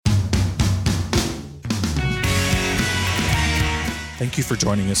Thank you for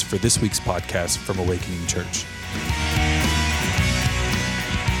joining us for this week's podcast from Awakening Church.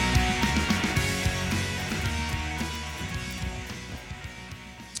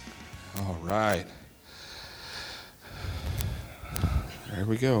 All right. There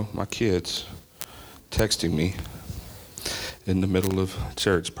we go. My kids texting me in the middle of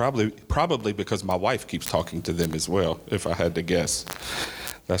church. Probably because my wife keeps talking to them as well, if I had to guess.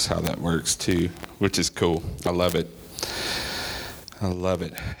 That's how that works too, which is cool. I love it.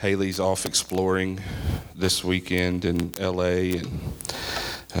 Haley's off exploring this weekend in LA, and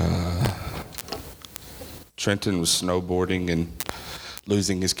Trenton was snowboarding and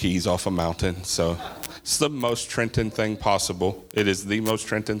losing his keys off a mountain. So it's the most Trenton thing possible. It is the most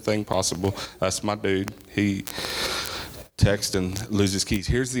Trenton thing possible. That's my dude. He texts and loses keys.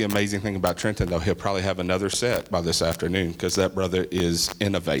 Here's the amazing thing about Trenton, though. He'll probably have another set by this afternoon because that brother is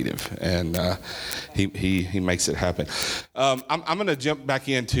innovative, and he makes it happen. I'm going to jump back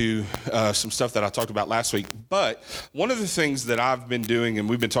into some stuff that I talked about last week, but one of the things that I've been doing and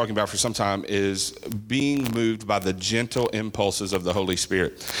we've been talking about for some time is being moved by the gentle impulses of the Holy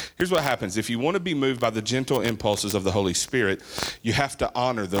Spirit. Here's what happens. If you want to be moved by the gentle impulses of the Holy Spirit, you have to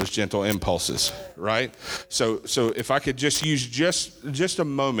honor those gentle impulses, right? So if I could just use just a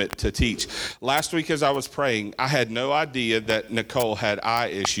moment to teach. Last week as I was praying, I had no idea that Nicole had eye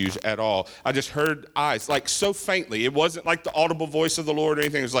issues at all. I just heard eyes, like so faintly. It wasn't like the audible voice of the Lord or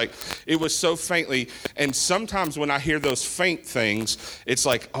anything. It was so faintly. And sometimes when I hear those faint things, it's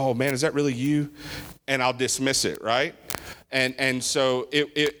like, oh man, is that really you? And I'll dismiss it, right? And so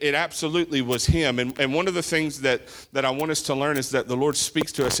it absolutely was him. And one of the things that I want us to learn is that the Lord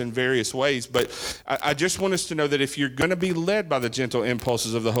speaks to us in various ways. But I just want us to know that if you're going to be led by the gentle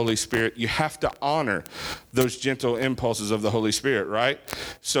impulses of the Holy Spirit, you have to honor those gentle impulses of the Holy Spirit, right?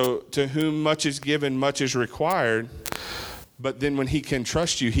 So to whom much is given, much is required. But then when he can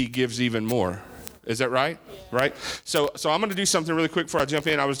trust you, he gives even more. Is that right? Yeah. Right? So I'm going to do something really quick before I jump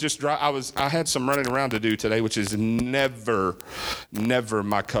in. I had some running around to do today, which is never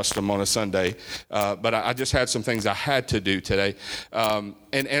my custom on a Sunday. But I just had some things I had to do today. And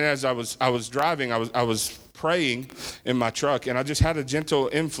as I was driving, I was praying in my truck, and I just had a gentle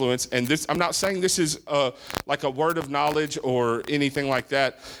influence. And this, I'm not saying this is like a word of knowledge or anything like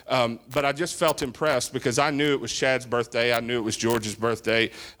that, but I just felt impressed because I knew it was Chad's birthday. I knew it was George's birthday.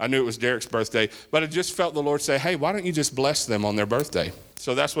 I knew it was Derek's birthday. But I just felt the Lord say, hey, why don't you just bless them on their birthday?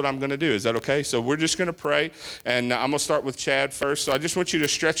 So that's what I'm going to do. Is that okay? So we're just going to pray, and I'm going to start with Chad first. So I just want you to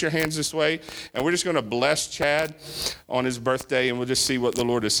stretch your hands this way, and we're just going to bless Chad on his birthday, and we'll just see what the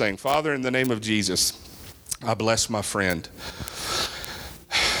Lord is saying. Father, in the name of Jesus, I bless my friend.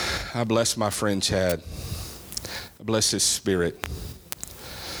 I bless my friend Chad. I bless his spirit.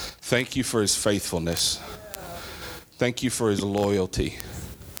 Thank you for his faithfulness. Thank you for his loyalty.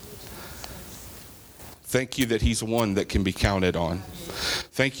 Thank you that he's one that can be counted on.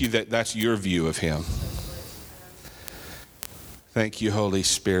 Thank you that that's your view of him. Thank you, Holy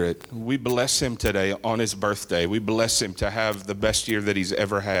Spirit. We bless him today on his birthday. We bless him to have the best year that he's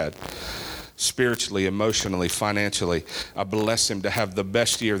ever had. Spiritually, emotionally, financially. I bless him to have the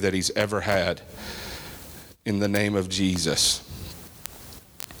best year that he's ever had. In the name of Jesus.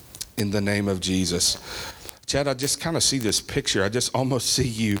 In the name of Jesus. Chad, I just kind of see this picture. I just almost see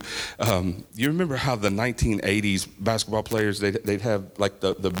you. You remember how the 1980s basketball players, they'd have like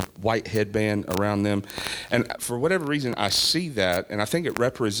the white headband around them. And for whatever reason, I see that, and I think it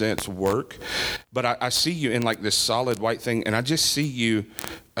represents work. But I see you in like this solid white thing, and I just see you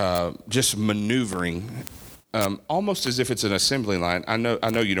just maneuvering, almost as if it's an assembly line. I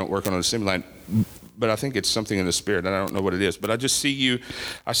know you don't work on an assembly line, but I think it's something in the spirit, and I don't know what it is. But I just see you.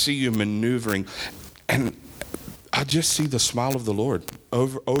 I see you maneuvering, and I just see the smile of the Lord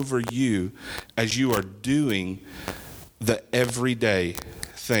over you as you are doing the everyday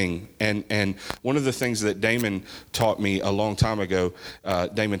thing. And one of the things that Damon taught me a long time ago,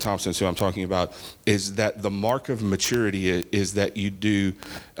 Damon Thompson, who I'm talking about, is that the mark of maturity is that you do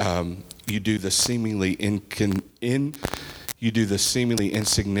the seemingly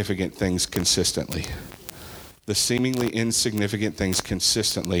insignificant things consistently. The seemingly insignificant things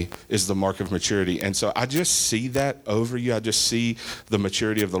consistently is the mark of maturity. And so I just see that over you. I just see the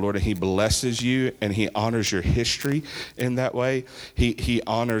maturity of the Lord, and he blesses you, and he honors your history in that way. He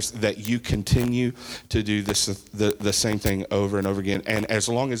honors that you continue to do the same thing over and over again. And as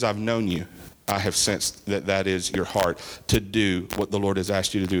long as I've known you, I have sensed that is your heart to do what the Lord has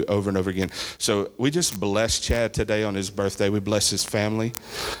asked you to do over and over again. So we just bless Chad today on his birthday. We bless his family.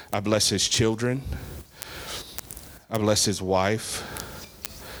 I bless his children. I bless his wife.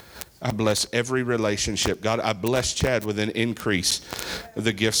 I bless every relationship. God, I bless Chad with an increase of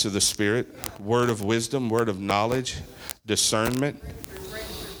the gifts of the Spirit, word of wisdom, word of knowledge, discernment.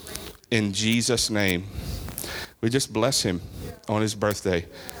 In Jesus' name, we just bless him on his birthday.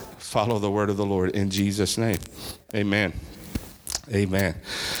 Follow the word of the Lord in Jesus' name. Amen. Amen.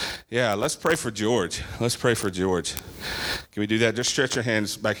 Yeah, let's pray for George. Let's pray for George. Can we do that? Just stretch your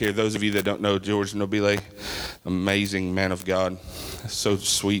hands back here. Those of you that don't know George Nobile, amazing man of God. So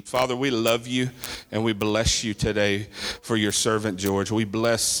sweet. Father, we love you and we bless you today for your servant George. We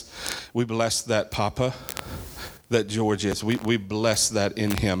bless that Papa that George is. We bless that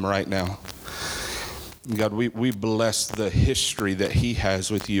in him right now. God, we bless the history that he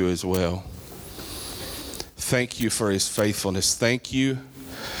has with you as well. Thank you for his faithfulness. Thank you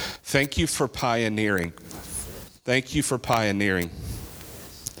for pioneering. Thank you for pioneering.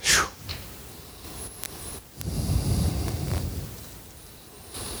 Whew.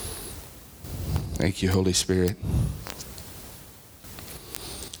 Thank you, Holy Spirit.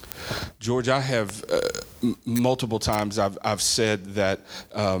 George, I have multiple times I've said that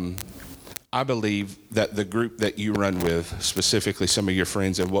I believe that the group that you run with, specifically some of your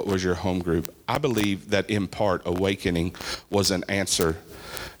friends and what was your home group, I believe that in part Awakening was an answer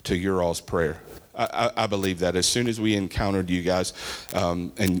to your all's prayer. I believe that as soon as we encountered you guys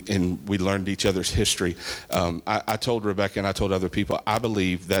and we learned each other's history, I told Rebecca and I told other people, I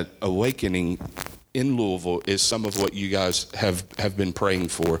believe that Awakening in Louisville is some of what you guys have been praying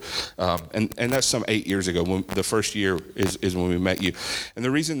for. And that's some 8 years ago. When the first year is when we met you. And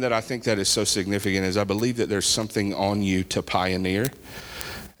the reason that I think that is so significant is I believe that there's something on you to pioneer.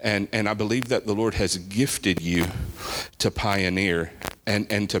 And I believe that the Lord has gifted you to pioneer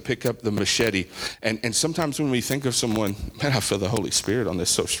and to pick up the machete. And sometimes when we think of someone, man, I feel the Holy Spirit on this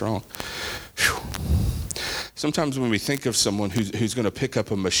so strong. Whew. Sometimes when we think of someone who's going to pick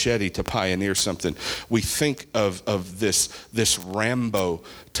up a machete to pioneer something, we think of this Rambo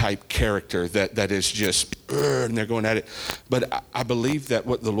type character that is just, and they're going at it. But I believe that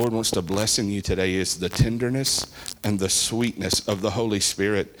what the Lord wants to bless in you today is the tenderness and the sweetness of the Holy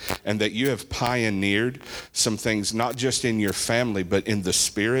Spirit, and that you have pioneered some things, not just in your family, but in the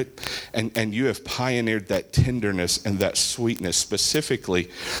Spirit, and you have pioneered that tenderness and that sweetness specifically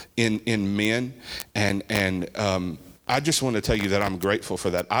in men, and I just want to tell you that I'm grateful for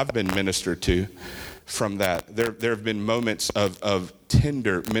that. I've been ministered to from that. There have been moments of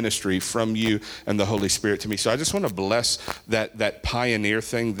tender ministry from you and the Holy Spirit to me. So I just want to bless that pioneer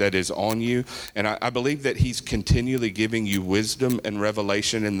thing that is on you. And I believe that he's continually giving you wisdom and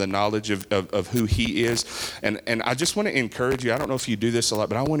revelation and the knowledge of who he is. And I just want to encourage you. I don't know if you do this a lot,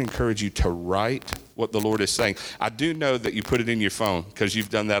 but I want to encourage you to write what the Lord is saying. I do know that you put it in your phone because you've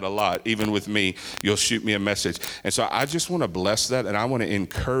done that a lot. Even with me, you'll shoot me a message. And so I just want to bless that, and I want to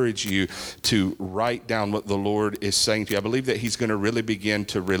encourage you to write down what the Lord is saying to you. I believe that he's going to really begin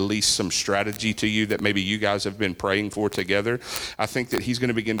to release some strategy to you that maybe you guys have been praying for together. I think that he's going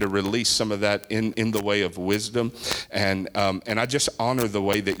to begin to release some of that in the way of wisdom. And I just honor the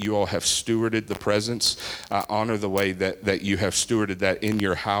way that you all have stewarded the presence. I honor the way that you have stewarded that in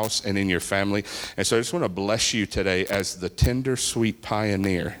your house and in your family. And so I just want to bless you today as the tender, sweet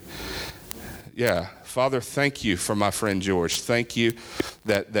pioneer. Yeah. Father, thank you for my friend George. Thank you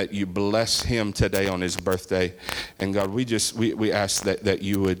that you bless him today on his birthday. And God, we ask that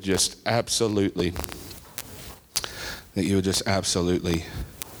you would just absolutely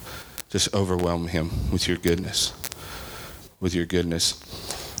just overwhelm him with your goodness.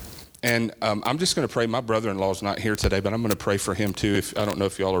 And I'm just going to pray. My brother-in-law's not here today, but I'm going to pray for him too. I don't know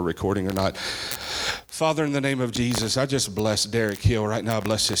if y'all are recording or not. Father, in the name of Jesus, I just bless Derek Hill right now. I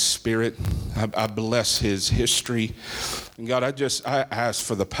bless his spirit. I bless his history. And God, I ask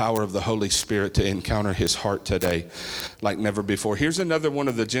for the power of the Holy Spirit to encounter his heart today like never before. Here's another one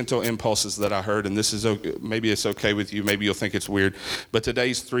of the gentle impulses that I heard, and this is okay, maybe it's okay with you. Maybe you'll think it's weird, but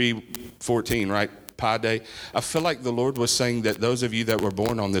today's 3/14, right? Pi Day. I feel like the Lord was saying that those of you that were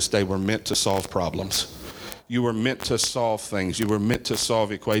born on this day were meant to solve problems. You were meant to solve things. You were meant to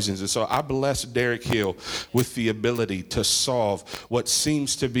solve equations. And so I bless Derek Hill with the ability to solve what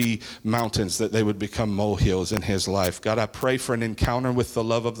seems to be mountains, that they would become molehills in his life. God, I pray for an encounter with the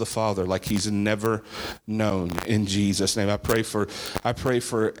love of the Father like he's never known in Jesus' name. I pray for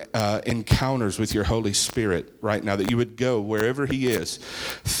encounters with your Holy Spirit right now, that you would go wherever he is.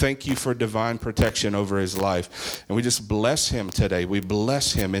 Thank you for divine protection over his life. And we just bless him today. We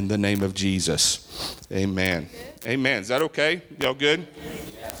bless him in the name of Jesus. Amen. Amen. Is that okay? Y'all good?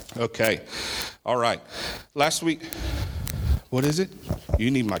 Okay. All right. Last week, what is it?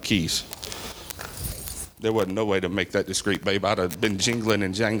 You need my keys. There wasn't no way to make that discreet, babe. I'd have been jingling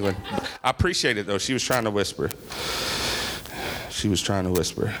and jangling. I appreciate it, though. She was trying to whisper. She was trying to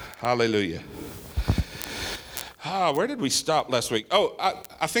whisper. Hallelujah. Where did we stop last week? Oh,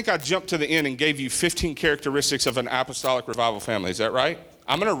 I think I jumped to the end and gave you 15 characteristics of an apostolic revival family. Is that right?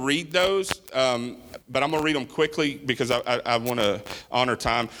 I'm going to read those, but I'm going to read them quickly because I want to honor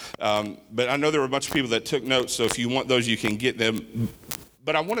time. But I know there were a bunch of people that took notes, so if you want those, you can get them.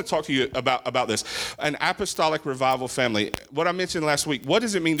 But I want to talk to you about this. An apostolic revival family. What I mentioned last week, what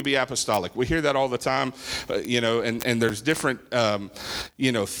does it mean to be apostolic? We hear that all the time, and there's different,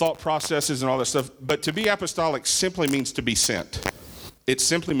 thought processes and all that stuff. But to be apostolic simply means to be sent. It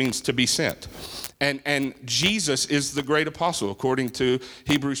simply means to be sent. And Jesus is the great apostle, according to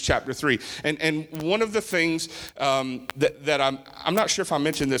Hebrews chapter 3. And one of the things that I'm not sure if I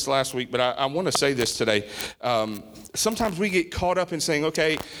mentioned this last week, but I want to say this today. Sometimes we get caught up in saying,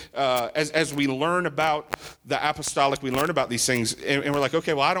 okay, as we learn about the apostolic, we learn about these things, and we're like,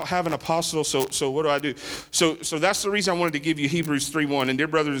 okay, well, I don't have an apostle, so what do I do? So that's the reason I wanted to give you Hebrews 3:1. And dear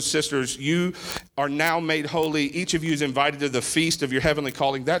brothers and sisters, you are now made holy. Each of you is invited to the feast of your heavenly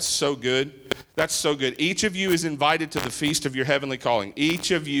calling. That's so good. That's so good. Each of you is invited to the feast of your heavenly calling.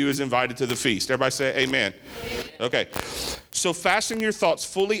 Each of you is invited to the feast. Everybody say amen. Okay. So fasten your thoughts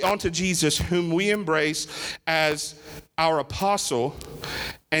fully onto Jesus, whom we embrace as our apostle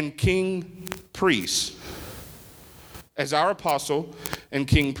and king priest. As our apostle and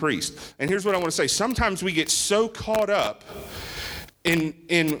king priest. And here's what I want to say. Sometimes we get so caught up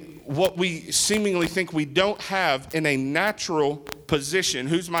in what we seemingly think we don't have in a natural position.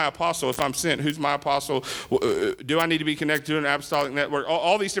 Who's my apostle if I'm sent? Who's my apostle? Do I need to be connected to an apostolic network?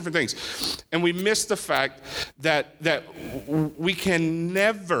 All these different things. And we miss the fact that we can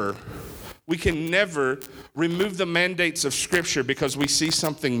never remove the mandates of Scripture because we see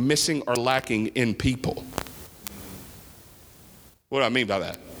something missing or lacking in people. What do I mean by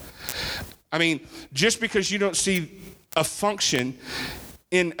that? I mean, just because you don't see a function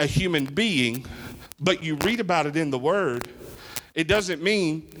in a human being, but you read about it in the Word, it doesn't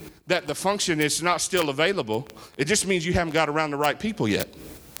mean that the function is not still available. It just means you haven't got around the right people yet.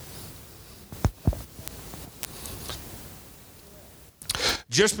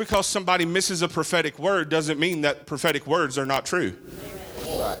 Just because somebody misses a prophetic word doesn't mean that prophetic words are not true.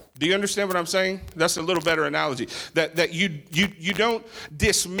 Do you understand what I'm saying? That's a little better analogy. That you don't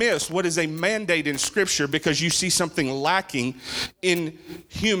dismiss what is a mandate in Scripture because you see something lacking in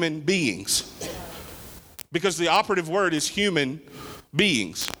human beings. Because the operative word is human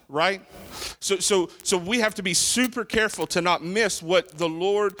beings, right? So we have to be super careful to not miss what the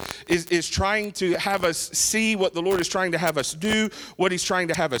Lord is trying to have us see, what the Lord is trying to have us do, what He's trying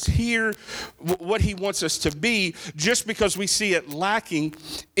to have us hear, what He wants us to be, just because we see it lacking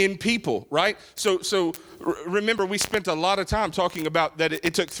in people, right? So remember, we spent a lot of time talking about that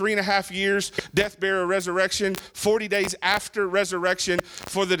it took 3.5 years, death, burial, resurrection, 40 days after resurrection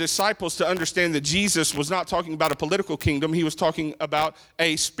for the disciples to understand that Jesus was not talking about a political kingdom. He was talking about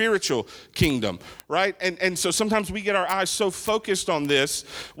a spiritual kingdom, right? And so sometimes we get our eyes so focused on this,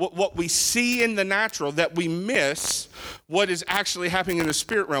 what we see in the natural, that we miss what is actually happening in the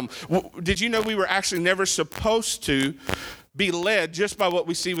spirit realm. Did you know we were actually never supposed to be led just by what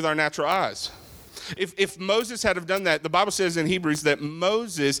we see with our natural eyes? If Moses had have done that, the Bible says in Hebrews that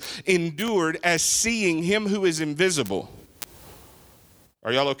Moses endured as seeing him who is invisible.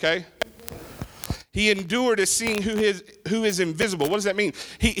 Are y'all okay? He endured as seeing who is invisible. What does that mean?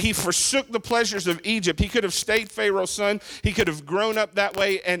 He forsook the pleasures of Egypt. He could have stayed Pharaoh's son. He could have grown up that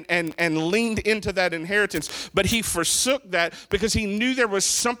way and leaned into that inheritance. But he forsook that because he knew there was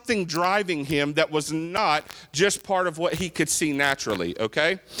something driving him that was not just part of what he could see naturally,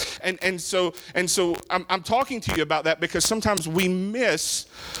 okay? And so I'm talking to you about that because sometimes we miss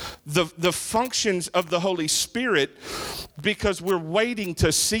the functions of the Holy Spirit because we're waiting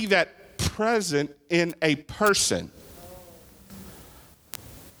to see that present in a person.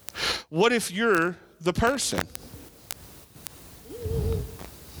 What if you're the person?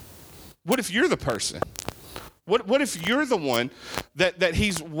 What if you're the person? What if you're the one that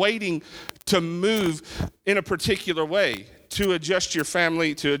He's waiting to move in a particular way, to adjust your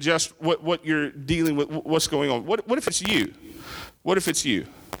family, to adjust what you're dealing with, what's going on? What if it's you? What if it's you?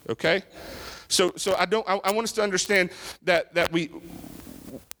 Okay? So I want us to understand that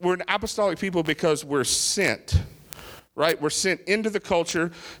we're an apostolic people because we're sent, right? We're sent into the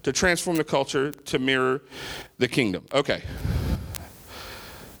culture to transform the culture to mirror the kingdom. Okay.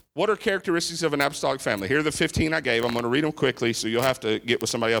 What are characteristics of an apostolic family? Here are the 15 I gave. I'm going to read them quickly, so you'll have to get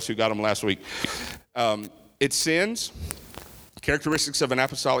with somebody else who got them last week. It sends, Characteristics of an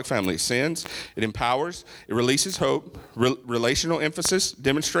apostolic family: it sends, it empowers, it releases hope, relational emphasis,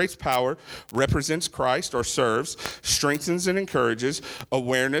 demonstrates power, represents Christ or serves, strengthens and encourages,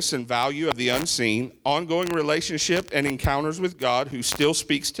 awareness and value of the unseen, ongoing relationship and encounters with God who still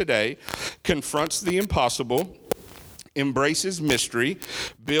speaks today, confronts the impossible, embraces mystery,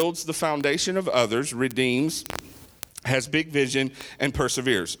 builds the foundation of others, redeems, has big vision, and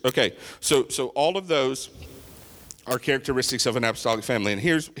perseveres. Okay, so all of those are characteristics of an apostolic family. And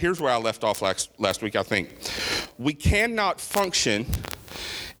here's where I left off last week, I think. We cannot function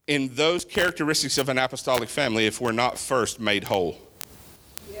in those characteristics of an apostolic family if we're not first made whole.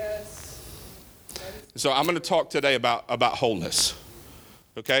 Yes. So I'm going to talk today about wholeness.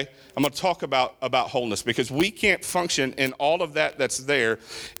 Okay? I'm going to talk about wholeness, because we can't function in all of that's there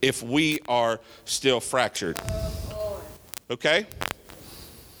if we are still fractured. Okay?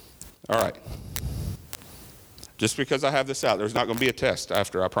 All right. Just because I have this out, there's not going to be a test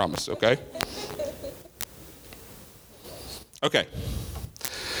after, I promise, okay? Okay.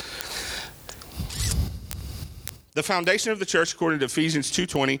 The foundation of the church, according to Ephesians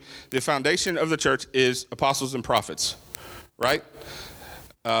 2:20, the foundation of the church is apostles and prophets, right?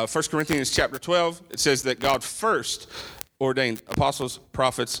 1 Corinthians chapter 12, it says that God first ordained apostles,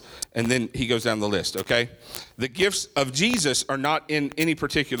 prophets, and then he goes down the list, okay? The gifts of Jesus are not in any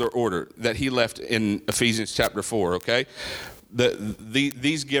particular order that he left in Ephesians chapter 4, okay?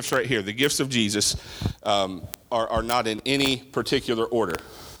 These gifts right here, the gifts of Jesus, are not in any particular order,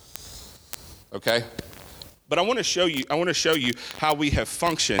 okay? But I want to show you how we have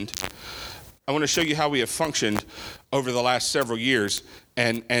functioned. I want to show you how we have functioned over the last several years,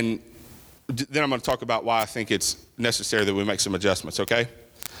 and then I'm going to talk about why I think it's necessary that we make some adjustments, okay?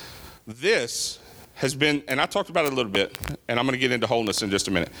 This has been, and I talked about it a little bit, and I'm going to get into wholeness in just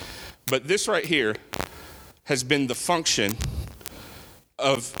a minute, but this right here has been the function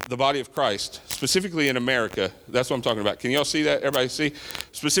of the body of Christ, specifically in America. That's what I'm talking about. Can y'all see that? Everybody see?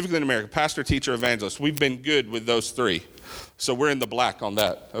 Specifically in America, pastor, teacher, evangelist. We've been good with those three. So we're in the black on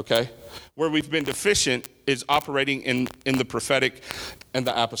that, okay? Where we've been deficient is operating in the prophetic and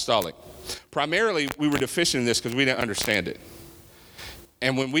the apostolic. Primarily, we were deficient in this because we didn't understand it.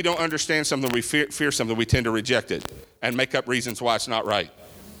 And when we don't understand something, we fear something, we tend to reject it and make up reasons why it's not right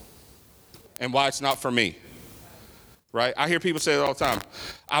and why it's not for me, right? I hear people say it all the time.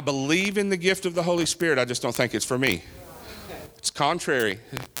 I believe in the gift of the Holy Spirit, I just don't think it's for me. It's contrary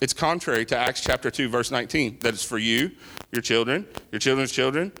to Acts chapter 2, verse 19, that it's for you, your children, your children's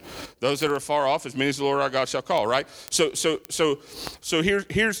children, those that are afar off, as many as the Lord our God shall call, right? So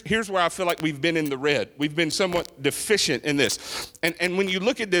here's where I feel like we've been in the red. We've been somewhat deficient in this. And when you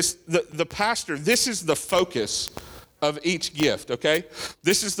look at this, the pastor, this is the focus of each gift, okay?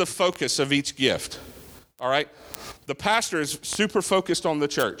 This is the focus of each gift, all right? The pastor is super focused on the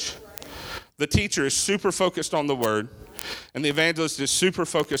church. The teacher is super focused on the word. And the evangelist is super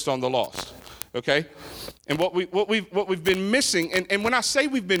focused on the lost, okay? And what we've been missing, and when I say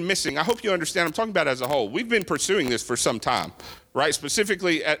we've been missing, I hope you understand, I'm talking about as a whole. We've been pursuing this for some time, right?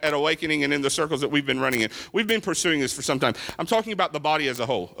 Specifically at Awakening and in the circles that we've been running in. We've been pursuing this for some time. I'm talking about the body as a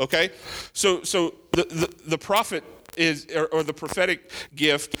whole, okay? So the prophet is, or the prophetic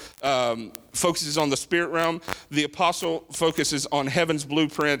gift focuses on the spirit realm. The apostle focuses on heaven's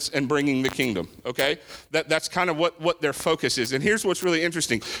blueprints and bringing the kingdom, okay? That's kind of what their focus is. And here's what's really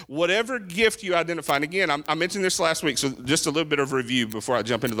interesting. Whatever gift you identify, and again, I mentioned this last week, so just a little bit of review before I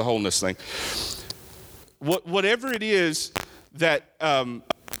jump into the wholeness thing. Whatever it is that, the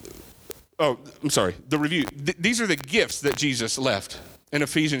review. These are the gifts that Jesus left in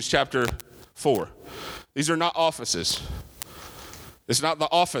Ephesians chapter 4. These are not offices. It's not the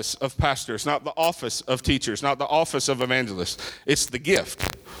office of pastor. It's not the office of teacher. It's not the office of evangelist. It's the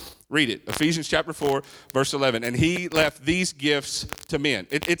gift. Read it. Ephesians chapter 4, verse 11. And he left these gifts to men.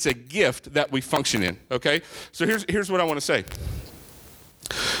 It's a gift that we function in, okay? So here's what I want to say.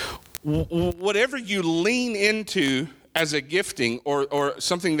 Whatever you lean into as a gifting or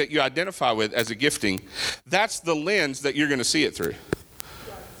something that you identify with as a gifting, that's the lens that you're going to see it through.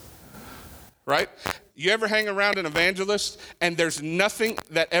 Right? You ever hang around an evangelist and there's nothing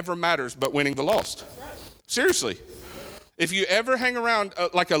that ever matters but winning the lost? Seriously. If you ever hang around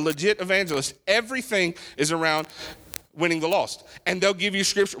like a legit evangelist, everything is around winning the lost. And they'll give you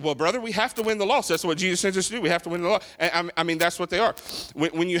scripture. Well, brother, we have to win the lost. That's what Jesus sent us to do. We have to win the lost. And I mean, that's what they are.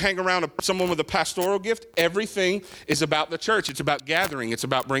 When you hang around someone with a pastoral gift, everything is about the church. It's about gathering. It's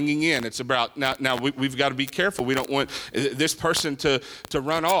about bringing in. It's about, now we've got to be careful. We don't want this person to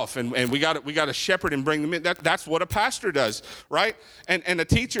run off. And we got to shepherd and bring them in. That's what a pastor does, right? And a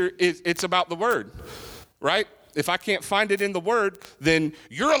teacher, it's about the word, right? If I can't find it in the word, then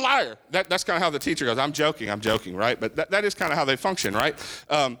you're a liar. That's kind of how the teacher goes. I'm joking, right? But that is kind of how they function, right?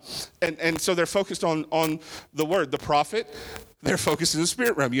 And so they're focused on the word. The prophet, they're focused in the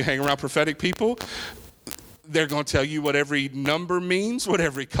spirit realm. You hang around prophetic people, they're going to tell you what every number means, what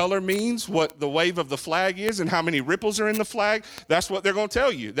every color means, what the wave of the flag is, and how many ripples are in the flag. That's what they're going to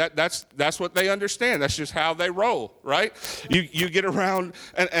tell you. That's what they understand. That's just how they roll, right? You get around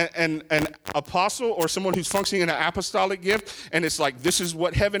an apostle or someone who's functioning in an apostolic gift, and it's like, this is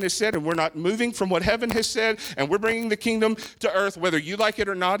what heaven has said, and we're not moving from what heaven has said, and we're bringing the kingdom to earth, whether you like it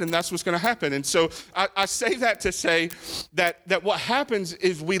or not, and that's what's going to happen. And so I say that to say that what happens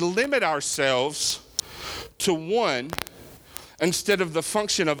is we limit ourselves to one instead of the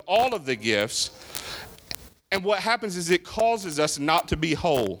function of all of the gifts. And what happens is it causes us not to be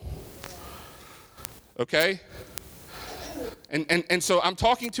whole. Okay? And so I'm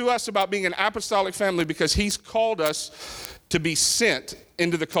talking to us about being an apostolic family because he's called us to be sent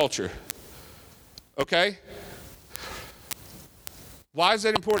into the culture. Okay? Why is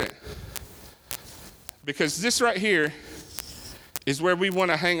that important? Because this right here is where we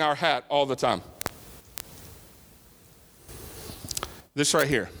want to hang our hat all the time. This right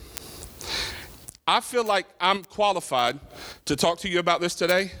here. I feel like I'm qualified to talk to you about this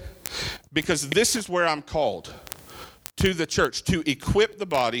today because this is where I'm called to the church, to equip the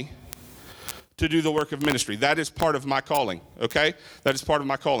body to do the work of ministry. That is part of my calling, okay? That is part of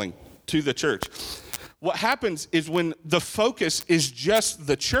my calling to the church. What happens is when the focus is just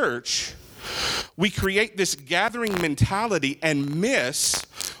the church, we create this gathering mentality and miss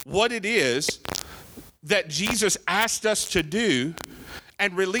what it is that Jesus asked us to do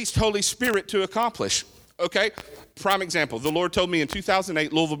and released Holy Spirit to accomplish, okay? Prime example, the Lord told me in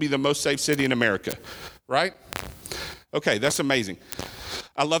 2008, Louisville will be the most safe city in America, right? Okay, that's amazing.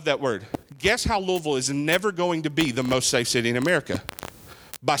 I love that word. Guess how Louisville is never going to be the most safe city in America?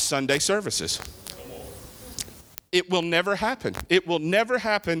 By Sunday services. It will never happen. It will never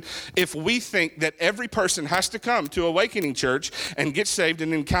happen if we think that every person has to come to Awakening Church and get saved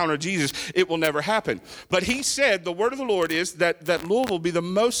and encounter Jesus. It will never happen. But he said, the word of the Lord is that Louisville will be the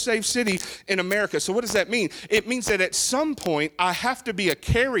most safe city in America. So what does that mean? It means that at some point, I have to be a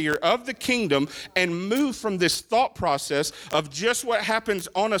carrier of the kingdom and move from this thought process of just what happens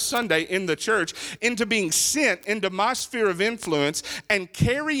on a Sunday in the church into being sent into my sphere of influence and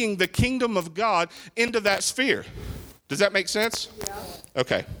carrying the kingdom of God into that sphere. Does that make sense? Yeah.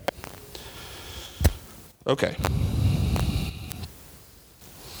 Okay.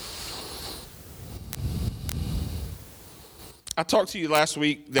 I talked to you last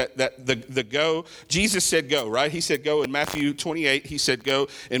week that the go, Jesus said go, right? He said go in Matthew 28. He said go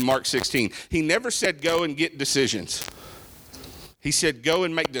in Mark 16. He never said go and get decisions. He said go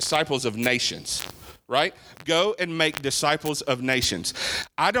and make disciples of nations. Right? Go and make disciples of nations.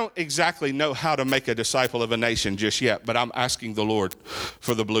 I don't exactly know how to make a disciple of a nation just yet, but I'm asking the Lord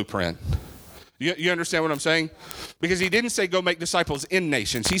for the blueprint. You understand what I'm saying? Because he didn't say go make disciples in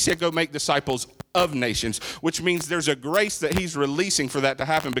nations. He said go make disciples of nations, which means there's a grace that he's releasing for that to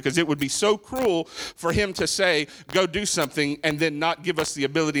happen, because it would be so cruel for him to say go do something and then not give us the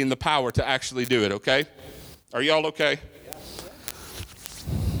ability and the power to actually do it, okay? Are y'all okay?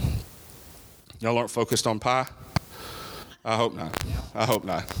 Y'all aren't focused on pie? I hope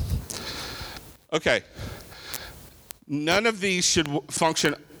not. Okay. None of these should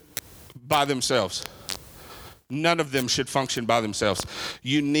function by themselves. None of them should function by themselves.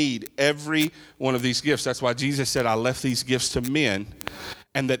 You need every one of these gifts. That's why Jesus said, I left these gifts to men,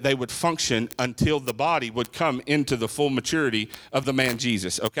 and that they would function until the body would come into the full maturity of the man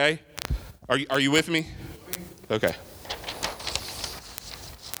Jesus, okay? Are you with me? Okay.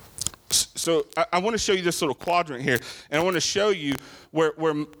 So I want to show you this little quadrant here, and I want to show you where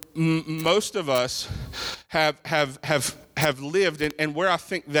most of us have lived, and where I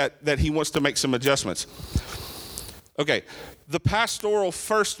think that he wants to make some adjustments. Okay, the pastoral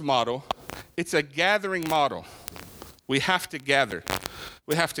first model, it's a gathering model. We have to gather.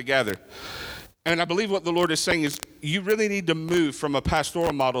 And I believe what the Lord is saying is you really need to move from a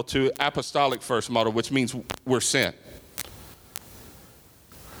pastoral model to apostolic first model, which means we're sent.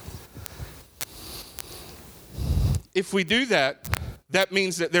 If we do that, that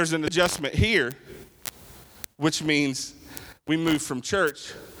means that there's an adjustment here, which means we move from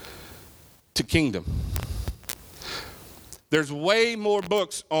church to kingdom. There's way more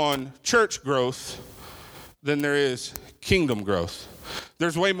books on church growth than there is kingdom growth.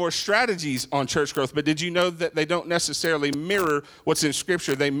 There's way more strategies on church growth, but did you know that they don't necessarily mirror what's in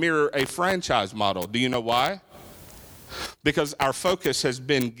Scripture? They mirror a franchise model. Do you know why? Because our focus has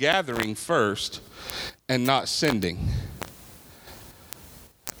been gathering first, and not sending.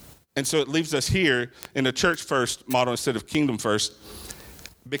 And so it leaves us here in a church first model instead of kingdom first,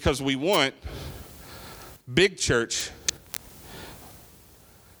 because we want big church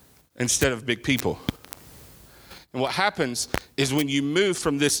instead of big people. And what happens is when you move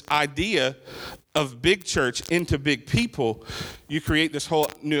from this idea of big church into big people, you create this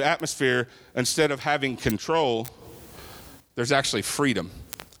whole new atmosphere. Instead of having control, there's actually freedom.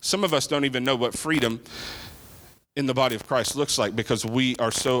 Some of us don't even know what freedom in the body of Christ looks like, because we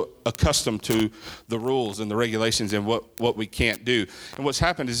are so accustomed to the rules and the regulations and what we can't do. And what's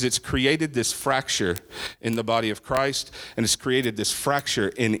happened is it's created this fracture in the body of Christ, and it's created this fracture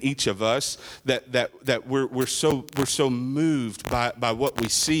in each of us that we're so moved by what we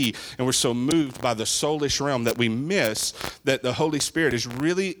see, and we're so moved by the soulish realm that we miss that the Holy Spirit has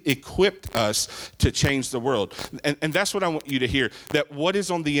really equipped us to change the world. And that's what I want you to hear, that what is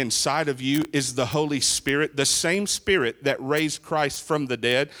on the inside of you is the Holy Spirit. The same Spirit that raised Christ from the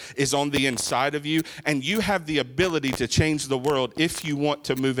dead is on the inside of you, and you have the ability to change the world if you want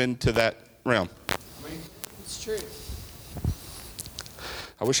to move into that realm. It's true.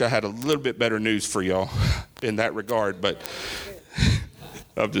 I wish I had a little bit better news for y'all in that regard, but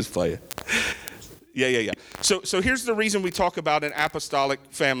I'm just playing. Yeah. So here's the reason we talk about an apostolic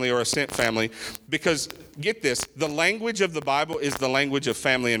family or a sent family, because get this, the language of the Bible is the language of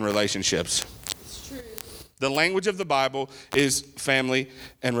family and relationships. It's true. The language of the Bible is family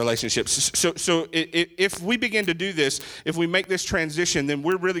and relationships. So if we begin to do this, if we make this transition, then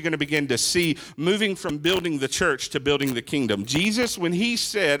we're really going to begin to see moving from building the church to building the kingdom. Jesus, when he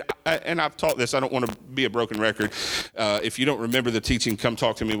said, and I've taught this, I don't want to be a broken record. If you don't remember the teaching, come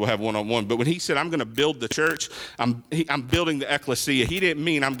talk to me. We'll have one-on-one. But when he said, I'm going to build the church, I'm building the ecclesia, he didn't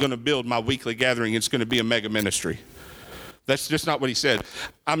mean I'm going to build my weekly gathering. It's going to be a mega ministry. That's just not what he said.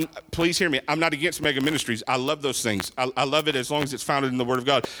 Please hear me. I'm not against mega ministries. I love those things. I love it as long as it's founded in the Word of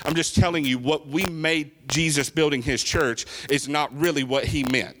God. I'm just telling you, what we made Jesus building his church is not really what he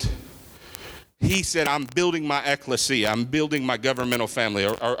meant. He said, I'm building my ecclesia. I'm building my governmental family.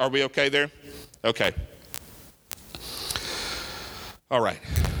 Are we okay there? Okay. All right.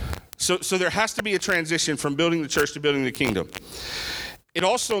 So there has to be a transition from building the church to building the kingdom. It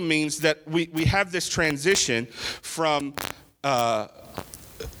also means that we have this transition from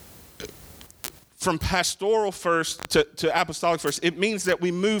pastoral first to apostolic first. It means that we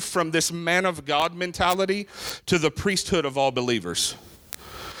move from this man of God mentality to the priesthood of all believers.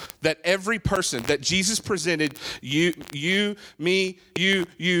 That every person that Jesus presented, you, me,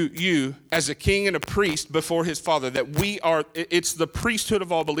 you, as a king and a priest before his Father, that it's the priesthood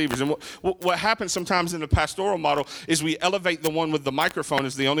of all believers. And what happens sometimes in the pastoral model is we elevate the one with the microphone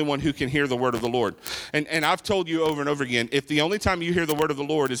as the only one who can hear the word of the Lord. And I've told you over and over again, if the only time you hear the word of the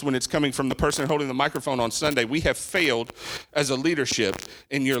Lord is when it's coming from the person holding the microphone on Sunday, we have failed as a leadership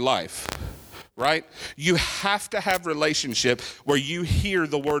in your life. Right? You have to have relationship where you hear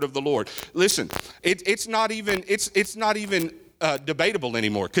the word of the Lord. Listen, it's not even debatable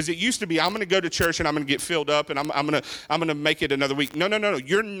anymore, because it used to be, I'm going to go to church and I'm going to get filled up and I'm going to make it another week. No.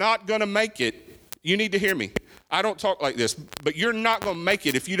 You're not going to make it. You need to hear me. I don't talk like this, but you're not going to make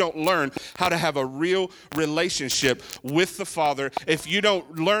it if you don't learn how to have a real relationship with the Father, if you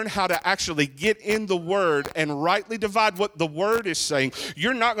don't learn how to actually get in the Word and rightly divide what the Word is saying.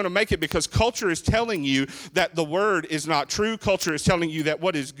 You're not going to make it, because culture is telling you that the Word is not true. Culture is telling you that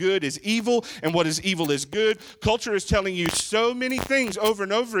what is good is evil and what is evil is good. Culture is telling you so many things over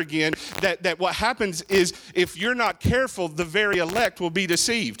and over again that what happens is, if you're not careful, the very elect will be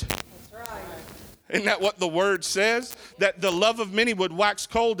deceived. Isn't that what the word says? That the love of many would wax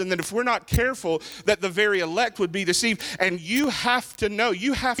cold, and that if we're not careful, that the very elect would be deceived. And you have to know,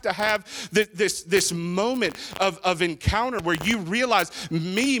 you have to have this moment of encounter where you realize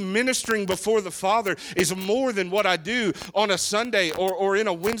me ministering before the Father is more than what I do on a Sunday or in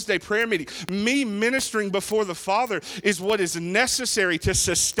a Wednesday prayer meeting. Me ministering before the Father is what is necessary to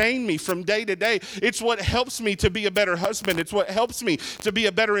sustain me from day to day. It's what helps me to be a better husband. It's what helps me to be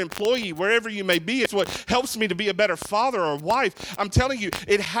a better employee, wherever you may be. It's what helps me to be a better father or wife. I'm telling you,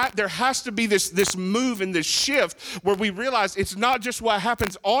 there has to be this move and this shift where we realize it's not just what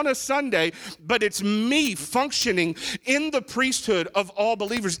happens on a Sunday, but it's me functioning in the priesthood of all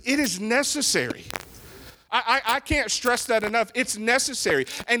believers. It is necessary. I can't stress that enough. It's necessary.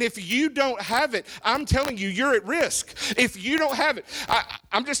 And if you don't have it, I'm telling you, you're at risk. If you don't have it,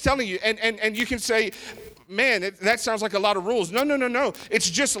 I'm just telling you, and you can say, man, that sounds like a lot of rules. No. It's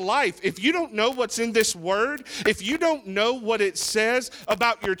just life. If you don't know what's in this word, if you don't know what it says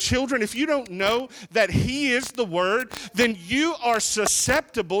about your children, if you don't know that he is the word, then you are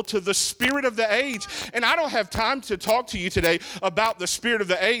susceptible to the spirit of the age. And I don't have time to talk to you today about the spirit of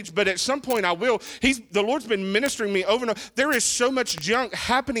the age, but at some point I will. The Lord's been ministering me over and over. There is so much junk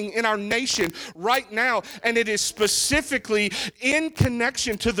happening in our nation right now, and it is specifically in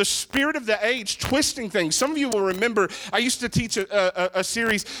connection to the spirit of the age twisting things. Some of you will remember I used to teach a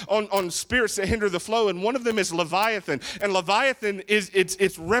series on spirits that hinder the flow, and one of them is Leviathan. And Leviathan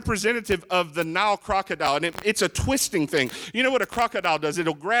it's representative of the Nile crocodile, and it's a twisting thing. You know what a crocodile does?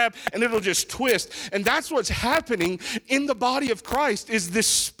 It'll grab and it'll just twist. And that's what's happening in the body of Christ, is this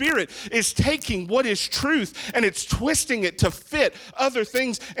spirit is taking what is truth and it's twisting it to fit other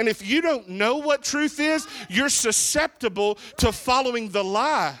things. And if you don't know what truth is, you're susceptible to following the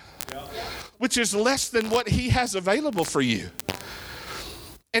lie, which is less than what he has available for you.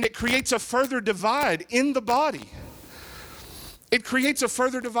 And it creates a further divide in the body. It creates a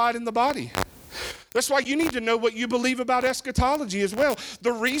further divide in the body. That's why you need to know what you believe about eschatology as well.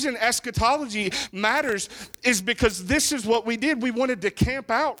 The reason eschatology matters is because this is what we did. We wanted to camp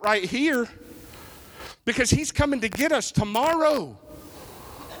out right here because he's coming to get us tomorrow.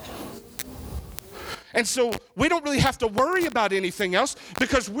 And so we don't really have to worry about anything else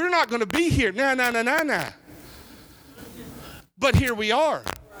because we're not going to be here. Nah. But here we are.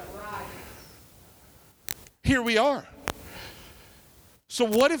 Here we are. So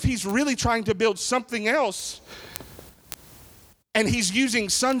what if he's really trying to build something else, and he's using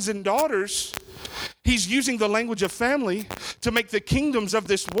sons and daughters, he's using the language of family to make the kingdoms of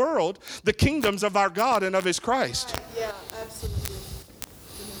this world the kingdoms of our God and of his Christ? Yeah, absolutely.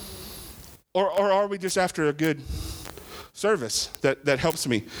 Or are we just after a good service that helps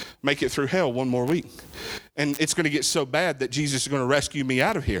me make it through hell one more week? And it's going to get so bad that Jesus is going to rescue me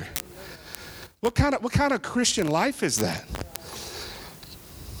out of here. What kind of Christian life is that?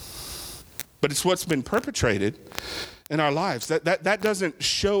 But it's what's been perpetrated in our lives. That doesn't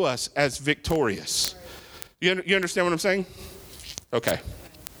show us as victorious. You understand what I'm saying? Okay.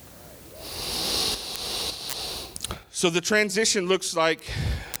 So the transition looks like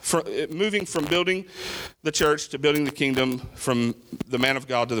moving from building the church to building the kingdom, from the man of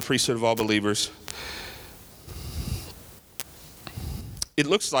God to the priesthood of all believers. It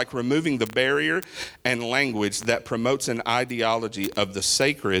looks like removing the barrier and language that promotes an ideology of the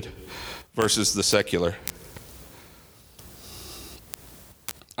sacred versus the secular.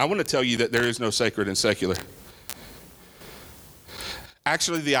 I want to tell you that there is no sacred and secular.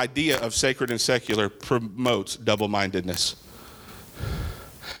 Actually, the idea of sacred and secular promotes double-mindedness.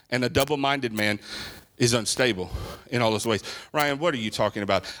 And a double-minded man is unstable in all his ways. Ryan, what are you talking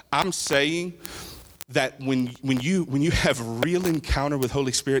about? I'm saying that when you have a real encounter with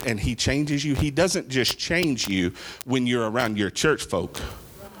Holy Spirit and he changes you, he doesn't just change you when you're around your church folk.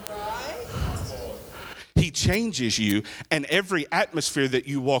 He changes you and every atmosphere that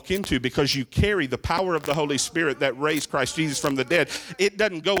you walk into, because you carry the power of the Holy Spirit that raised Christ Jesus from the dead. It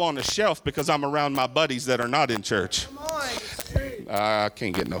doesn't go on a shelf because I'm around my buddies that are not in church. I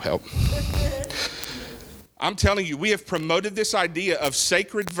can't get no help. I'm telling you, we have promoted this idea of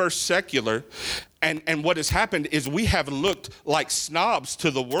sacred versus secular, and what has happened is we have looked like snobs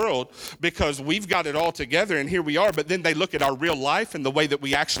to the world because we've got it all together, and here we are, but then they look at our real life and the way that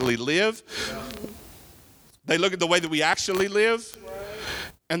we actually live. They look at the way that we actually live,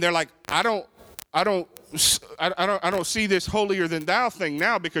 and they're like, I don't see this holier than thou thing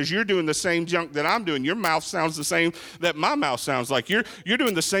now because you're doing the same junk that I'm doing. Your mouth sounds the same that my mouth sounds like. You're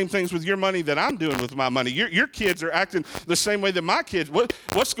doing the same things with your money that I'm doing with my money. Your kids are acting the same way that my kids.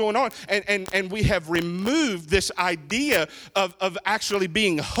 What's going on? And we have removed this idea of actually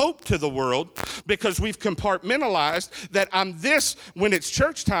being hope to the world because we've compartmentalized that I'm this when it's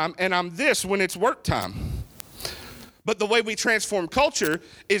church time and I'm this when it's work time. But the way we transform culture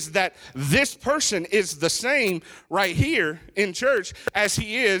is that this person is the same right here in church as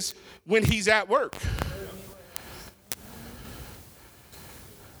he is when he's at work.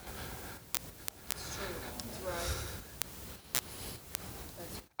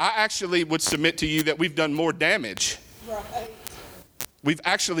 I actually would submit to you that we've done more damage. We've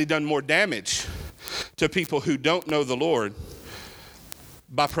actually done more damage to people who don't know the Lord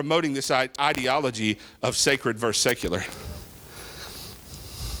by promoting this ideology of sacred versus secular.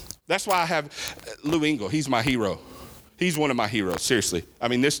 That's why I have Lou Engle. He's my hero. He's one of my heroes, seriously. I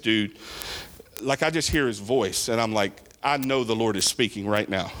mean, this dude, like I just hear his voice, and I'm like, I know the Lord is speaking right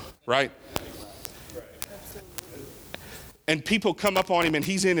now, right? And people come up on him, and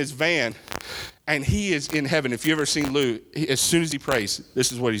he's in his van, And he is in heaven. If you ever seen Lou, as soon as he prays,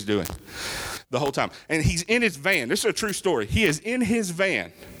 this is what he's doing the whole time. And he's in his van. This is a true story. He is in his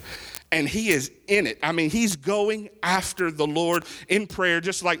van. And he is in it. I mean, he's going after the Lord in prayer,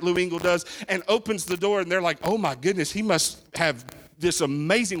 just like Lou Engle does, and opens the door, and they're like, oh my goodness, he must have this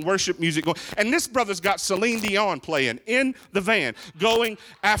amazing worship music going. And this brother's got Celine Dion playing in the van, going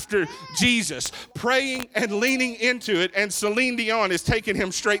after Jesus, praying and leaning into it, and Celine Dion is taking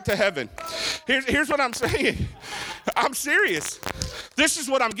him straight to heaven. Here's what I'm saying. I'm serious. This is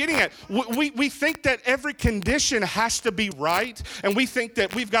what I'm getting at. We think that every condition has to be right, and we think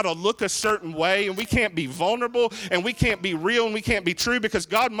that we've got to look a certain way, and we can't be vulnerable, and we can't be real, and we can't be true, because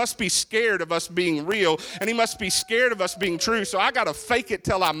God must be scared of us being real, and he must be scared of us being true. So I got to fake it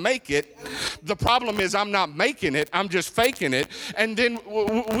till I make it. The problem is I'm not making it. I'm just faking it. And then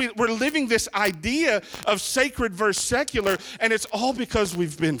we're living this idea of sacred versus secular, and it's all because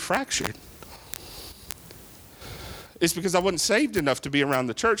we've been fractured. It's because I wasn't saved enough to be around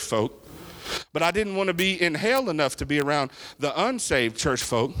the church folk, but I didn't want to be in hell enough to be around the unsaved church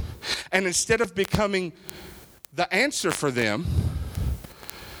folk. And instead of becoming the answer for them,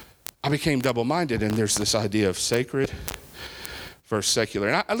 I became double-minded, and there's this idea of sacred versus secular.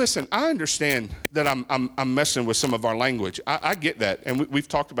 And I understand that I'm messing with some of our language. I get that, and we've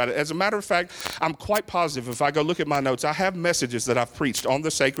talked about it. As a matter of fact, I'm quite positive if I go look at my notes, I have messages that I've preached on the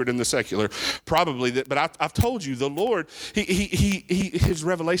sacred and the secular, probably. But I've told you, the Lord, his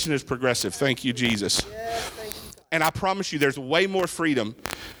revelation is progressive. Thank you, Jesus. Yes, thank you. And I promise you, there's way more freedom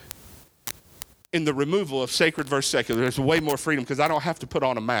in the removal of sacred versus secular. There's way more freedom because I don't have to put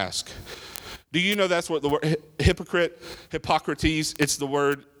on a mask. Do you know that's what the word Hippocrates, it's the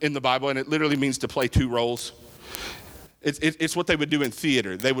word in the Bible, and it literally means to play two roles. It's what they would do in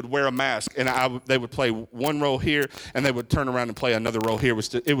theater. They would wear a mask, and they would play one role here, and they would turn around and play another role here.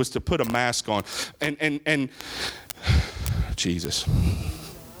 It was to put a mask on. And Jesus.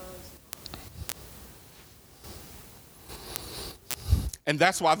 And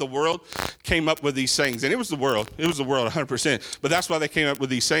that's why the world came up with these sayings. And it was the world 100%. But that's why they came up with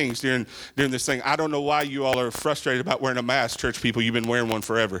these sayings during this thing. I don't know why you all are frustrated about wearing a mask, church people. You've been wearing one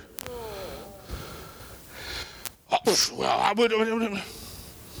forever. Oh, well, I would.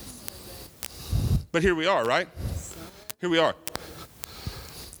 But here we are, right? Here we are.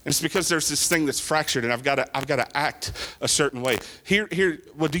 And it's because there's this thing that's fractured, and I've got to act a certain way.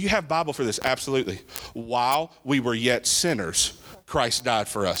 Well, do you have Bible for this? Absolutely. While we were yet sinners, Christ died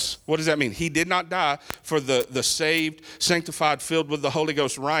for us. What does that mean? He did not die for the saved, sanctified, filled with the Holy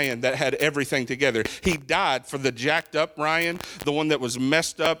Ghost Ryan that had everything together. He died for the jacked up Ryan, the one that was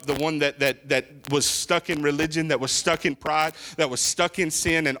messed up, the one that was stuck in religion, that was stuck in pride, that was stuck in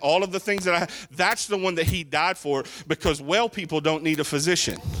sin, and all of the things that's the one that he died for, because well people don't need a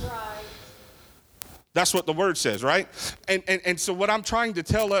physician. Right. That's what the word says, right? And so what I'm trying to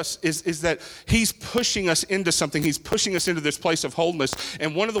tell us is that he's pushing us into something. He's pushing us into this place of wholeness.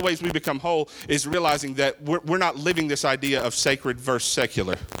 And one of the ways we become whole is realizing that we're not living this idea of sacred versus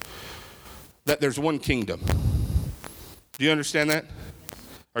secular, that there's one kingdom. Do you understand that?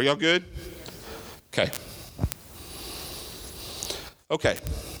 Are y'all good? Okay.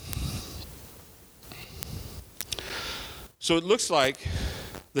 So it looks like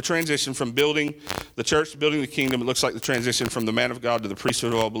the transition from building the church to building the kingdom, it looks like the transition from the man of God to the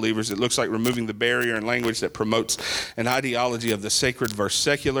priesthood of all believers. It looks like removing the barrier in language that promotes an ideology of the sacred versus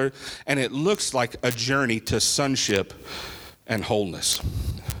secular. And it looks like a journey to sonship and wholeness.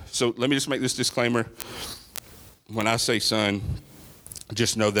 So let me just make this disclaimer. When I say son,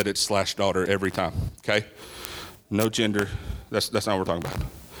 just know that it's /daughter every time, okay? No gender. That's not what we're talking about.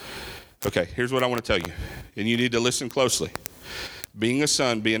 Okay, here's what I want to tell you. And you need to listen closely. Being a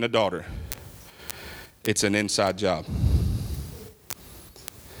son, being a daughter, it's an inside job.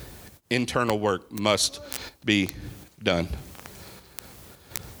 Internal work must be done.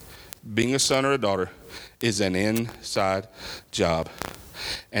 Being a son or a daughter is an inside job,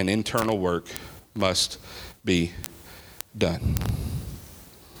 and internal work must be done.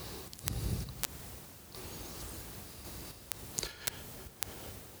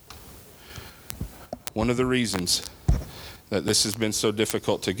 One of the reasons that this has been so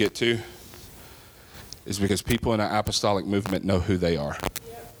difficult to get to is because people in an apostolic movement know who they are.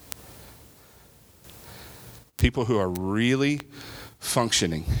 Yep. People who are really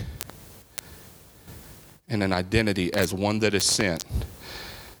functioning in an identity as one that is sent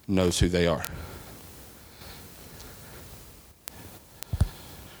knows who they are.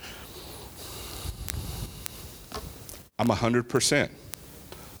 I'm 100%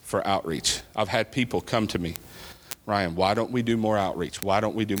 for outreach. I've had people come to me, Ryan, why don't we do more outreach? Why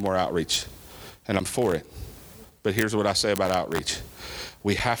don't we do more outreach? and I'm for it. But here's what I say about outreach.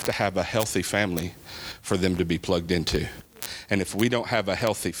 We have to have a healthy family for them to be plugged into. And if we don't have a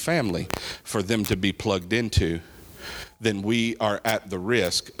healthy family for them to be plugged into, then we are at the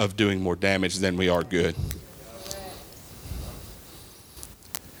risk of doing more damage than we are good.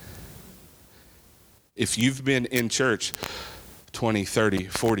 If you've been in church 20, 30,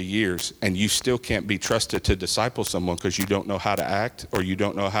 40 years and you still can't be trusted to disciple someone because you don't know how to act, or you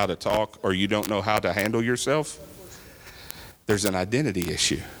don't know how to talk, or you don't know how to handle yourself, there's an identity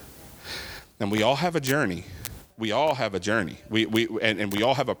issue. And we all have a journey. We all have a journey. We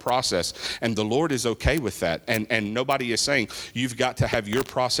all have a process, and the Lord is okay with that. And nobody is saying you've got to have your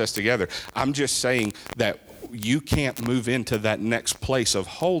process together. I'm just saying that you can't move into that next place of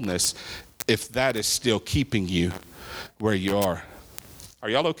wholeness if that is still keeping you where you are. Are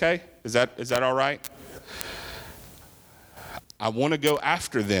y'all okay? Is that all right? I want to go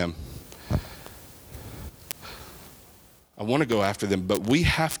after them. But we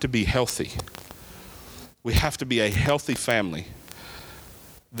have to be healthy. We have to be a healthy family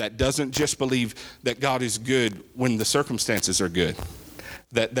that doesn't just believe that God is good when the circumstances are good.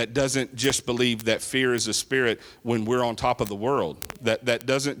 That doesn't just believe that fear is a spirit when we're on top of the world. That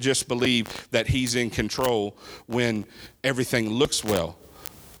doesn't just believe that he's in control when everything looks well.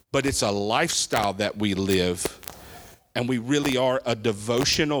 But it's a lifestyle that we live, and we really are a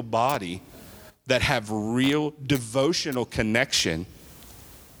devotional body that have real devotional connection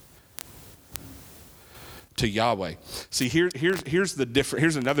to Yahweh. See,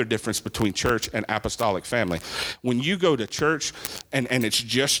 here's another difference between church and apostolic family. When you go to church and it's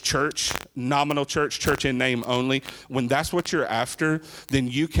just church, nominal church, church in name only, when that's what you're after, then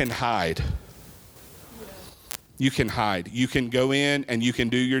you can hide. You can hide. You can go in and you can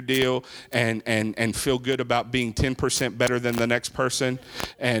do your deal and feel good about being 10% better than the next person.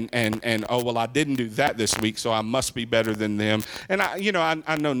 And oh, well, I didn't do that this week, so I must be better than them. And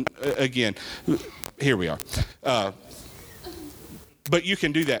I know, again, here we are. But you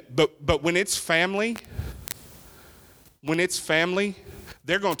can do that. But when it's family,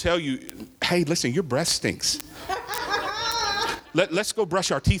 they're going to tell you, hey, listen, your breath stinks. Let's go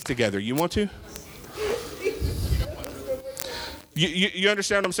brush our teeth together. You want to? You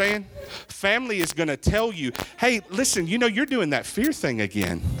understand what I'm saying? Family is going to tell you, hey, listen, you're doing that fear thing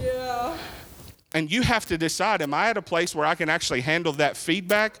again. Yeah. And you have to decide, am I at a place where I can actually handle that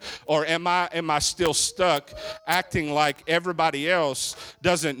feedback, or am I still stuck acting like everybody else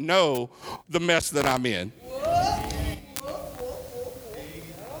doesn't know the mess that I'm in?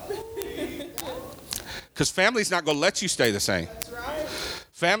 Because family's not going to let you stay the same.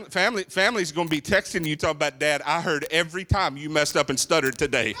 Family's going to be texting you talking about, Dad, I heard every time you messed up and stuttered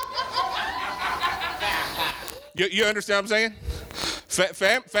today. You understand what I'm saying?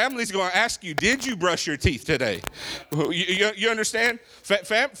 Family's going to ask you, did you brush your teeth today? You understand?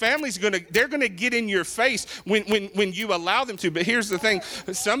 Family's they're going to get in your face when you allow them to. But here's the thing.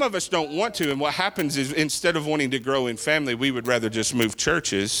 Some of us don't want to. And what happens is, instead of wanting to grow in family, we would rather just move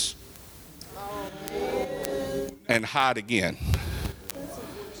churches and hide again.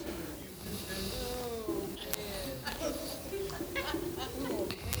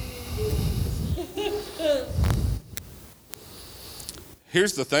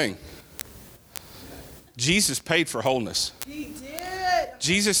 Here's the thing. Jesus paid for wholeness. He did.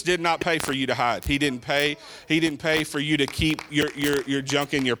 Jesus did not pay for you to hide. He didn't pay for you to keep your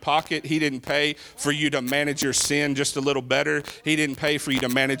junk in your pocket. He didn't pay for you to manage your sin just a little better. He didn't pay for you to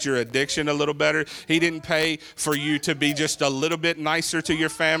manage your addiction a little better. He didn't pay for you to be just a little bit nicer to your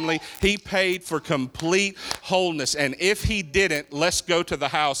family. He paid for complete wholeness. And if he didn't, let's go to the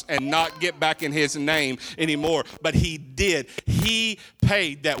house and not get back in his name anymore. But he did. He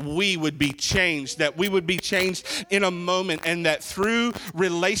paid that we would be changed, that we would be changed in a moment, and that through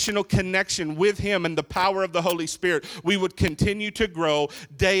relational connection with him and the power of the Holy Spirit, we would continue to grow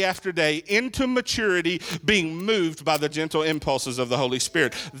day after day into maturity, being moved by the gentle impulses of the Holy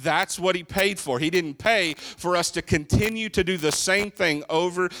Spirit. That's what he paid for. He didn't pay for us to continue to do the same thing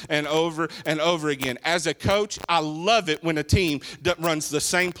over and over and over again. As a coach, I love it when a team runs the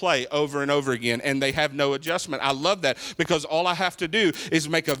same play over and over again and they have no adjustment. I love that, because all I have to do is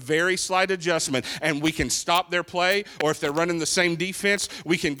make a very slight adjustment and we can stop their play, or if they're running the same defense,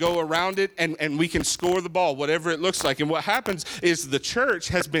 we can go around it and we can score the ball, whatever it looks like. And what happens is the church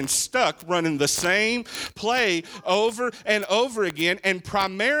has been stuck running the same play over and over again. And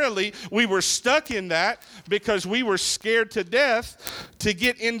primarily we were stuck in that because we were scared to death to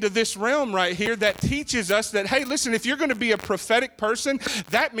get into this realm right here that teaches us that, hey, listen, if you're going to be a prophetic person,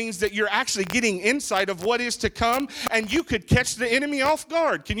 that means that you're actually getting insight of what is to come, and you could catch the enemy off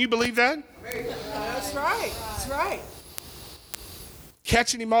guard. Can you believe that? That's right. That's right.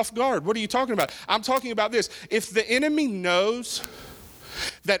 Catching him off guard. What are you talking about? I'm talking about this. If the enemy knows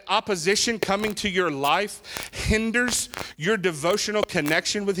that opposition coming to your life hinders your devotional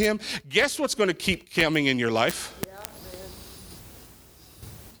connection with him, guess what's going to keep coming in your life?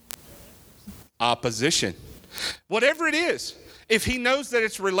 Opposition. Whatever it is. If he knows that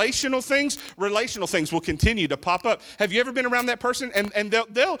it's relational things will continue to pop up. Have you ever been around that person? And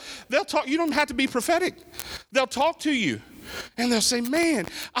they'll talk. You don't have to be prophetic. They'll talk to you. And they'll say, man,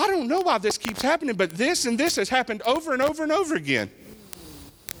 I don't know why this keeps happening, but this and this has happened over and over and over again.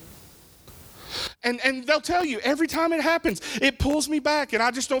 And they'll tell you every time it happens, it pulls me back and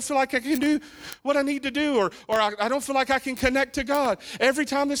I just don't feel like I can do what I need to do, or I don't feel like I can connect to God. Every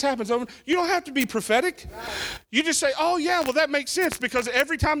time this happens, you don't have to be prophetic. You just say, oh yeah, well that makes sense, because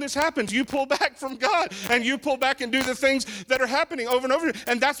every time this happens, you pull back from God and you pull back and do the things that are happening over and over.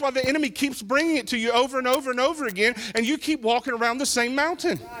 And that's why the enemy keeps bringing it to you over and over and over again, and you keep walking around the same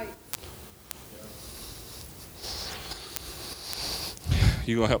mountain. Right.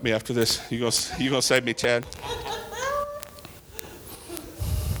 You gonna help me after this? You gonna save me, Chad?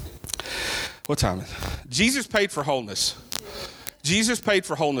 What time is it? Jesus paid for wholeness. Jesus paid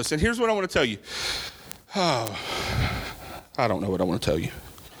for wholeness. And here's what I want to tell you. Oh, I don't know what I want to tell you.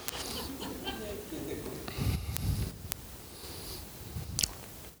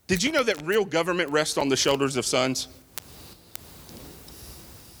 Did you know that real government rests on the shoulders of sons?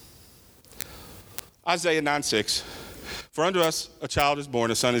 Isaiah 9:6. For unto us a child is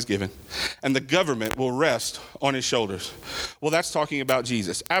born, a son is given, and the government will rest on his shoulders. Well, that's talking about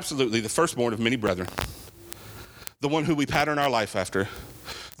Jesus. Absolutely, the firstborn of many brethren. The one who we pattern our life after.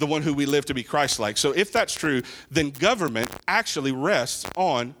 The one who we live to be Christ-like. So if that's true, then government actually rests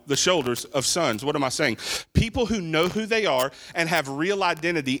on the shoulders of sons. What am I saying? People who know who they are and have real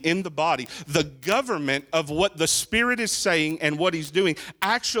identity in the body. The government of what the Spirit is saying and what he's doing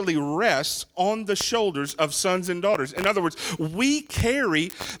actually rests on the shoulders of sons and daughters. In other words, we carry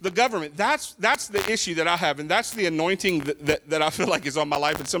the government. That's the issue that I have, and that's the anointing that I feel like is on my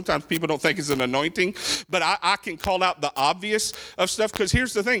life. And sometimes people don't think it's an anointing, but I can call out the obvious of stuff, because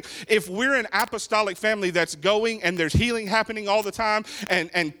here's the thing. If we're an apostolic family that's going and there's healing happening all the time,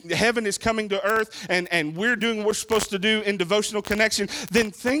 and heaven is coming to earth, and we're doing what we're supposed to do in devotional connection, then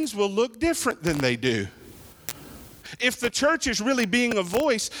things will look different than they do. If the church is really being a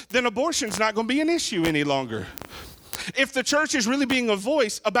voice, then abortion's not going to be an issue any longer. If the church is really being a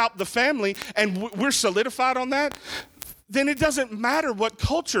voice about the family and we're solidified on that, then it doesn't matter what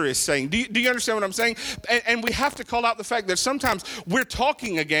culture is saying. Do you understand what I'm saying? And we have to call out the fact that sometimes we're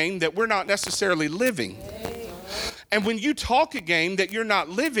talking a game that we're not necessarily living. And when you talk a game that you're not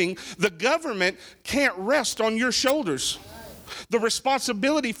living, the government can't rest on your shoulders. The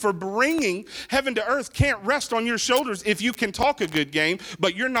responsibility for bringing heaven to earth can't rest on your shoulders if you can talk a good game,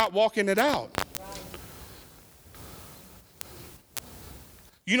 but you're not walking it out.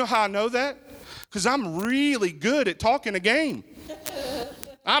 You know how I know that? Because I'm really good at talking a game.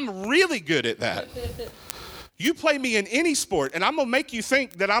 I'm really good at that. You play me in any sport, and I'm going to make you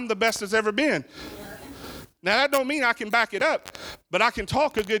think that I'm the best that's ever been. Now, that don't mean I can back it up, but I can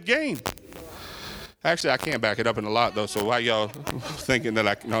talk a good game. Actually, I can't back it up in a lot, though, so why y'all thinking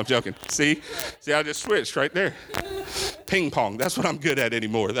that no, I'm joking. See, I just switched right there. Ping pong, that's what I'm good at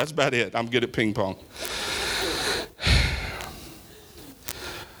anymore. That's about it. I'm good at ping pong.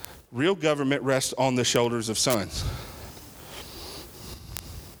 Real government rests on the shoulders of sons.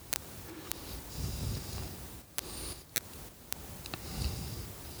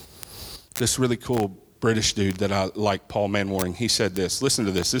 This really cool British dude that I like, Paul Manwaring, he said this. Listen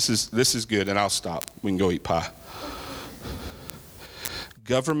to this. This is good, and I'll stop. We can go eat pie.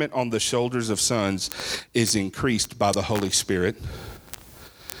 Government on the shoulders of sons is increased by the Holy Spirit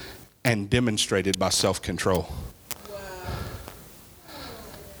and demonstrated by self-control.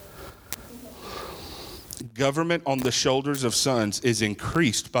 Government on the shoulders of sons is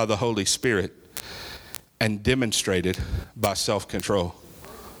increased by the Holy Spirit and demonstrated by self-control.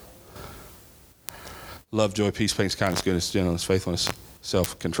 Love, joy, peace, patience, kindness, goodness, gentleness, faithfulness,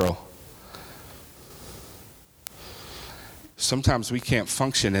 self-control. Sometimes we can't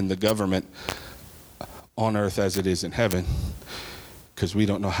function in the government on earth as it is in heaven because we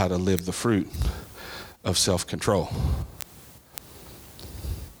don't know how to live the fruit of self-control.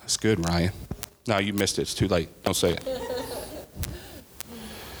 That's good, Ryan. No, you missed it. It's too late. Don't say it.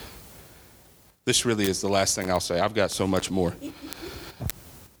 This really is the last thing I'll say. I've got so much more.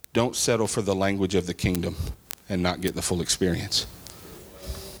 Don't settle for the language of the kingdom and not get the full experience.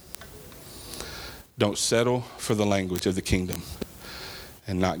 Don't settle for the language of the kingdom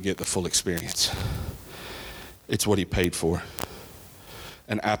and not get the full experience. It's what he paid for.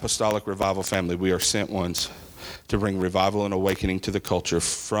 An apostolic revival family, we are sent ones to bring revival and awakening to the culture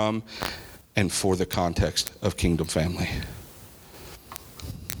from and for the context of kingdom family.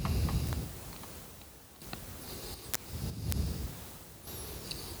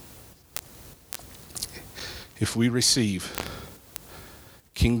 If we receive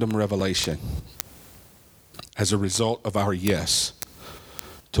kingdom revelation as a result of our yes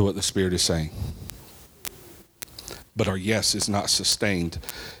to what the Spirit is saying, but our yes is not sustained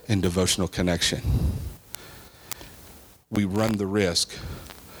in devotional connection, we run the risk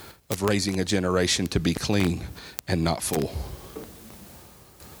of raising a generation to be clean and not full.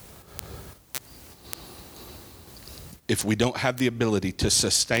 If we don't have the ability to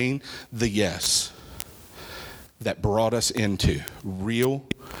sustain the yes that brought us into real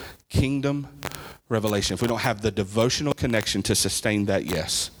kingdom revelation, if we don't have the devotional connection to sustain that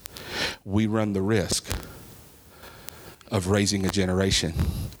yes, we run the risk of raising a generation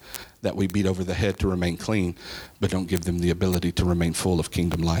that we beat over the head to remain clean, but don't give them the ability to remain full of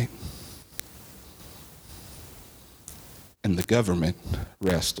kingdom light. And the government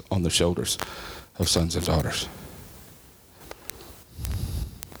rests on the shoulders of sons and daughters.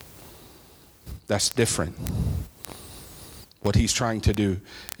 That's different. What he's trying to do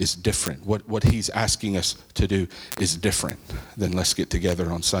is different. What he's asking us to do is different than let's get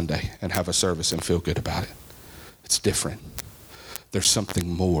together on Sunday and have a service and feel good about it. It's different. There's something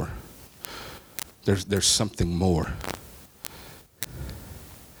more. There's something more.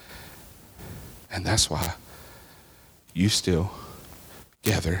 And that's why you still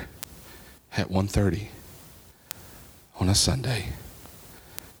gather at 1:30 on a Sunday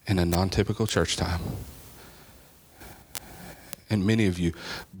in a non-typical church time. And many of you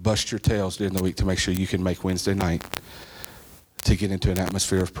bust your tails during the week to make sure you can make Wednesday night to get into an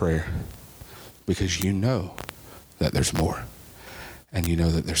atmosphere of prayer, because you know that there's more, and you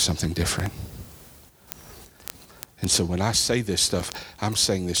know that there's something different. And so when I say this stuff, I'm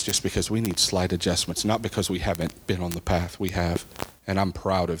saying this just because we need slight adjustments, not because we haven't been on the path. We have, and I'm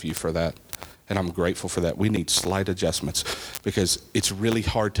proud of you for that, and I'm grateful for that. We need slight adjustments because it's really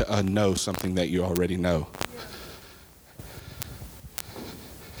hard to unknow something that you already know.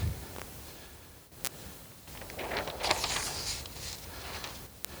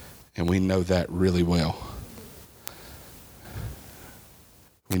 And we know that really well.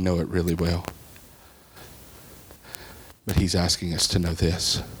 We know it really well. But he's asking us to know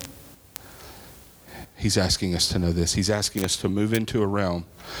this. He's asking us to know this. He's asking us to move into a realm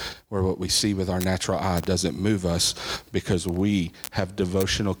where what we see with our natural eye doesn't move us, because we have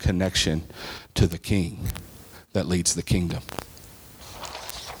devotional connection to the King that leads the kingdom.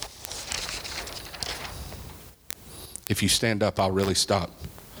 If you stand up, I'll really stop.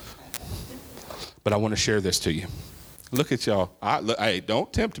 But I want to share this to you. Look at y'all. Hey,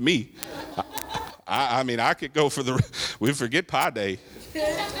 don't tempt me. I mean, I could go for we forget pie day.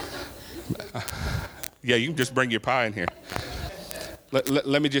 Yeah, you can just bring your pie in here.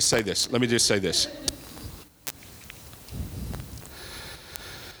 Let me just say this.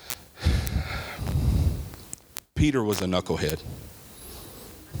 Peter was a knucklehead.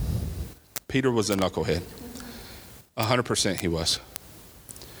 100% he was.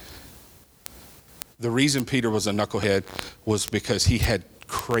 The reason Peter was a knucklehead was because he had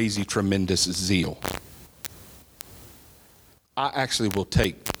crazy, tremendous zeal. I actually will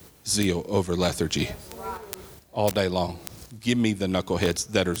take zeal over lethargy all day long. Give me the knuckleheads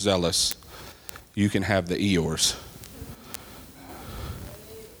that are zealous. You can have the Eeyores.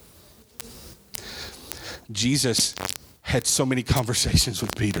 Jesus had so many conversations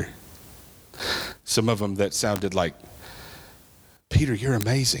with Peter. Some of them that sounded like, Peter, you're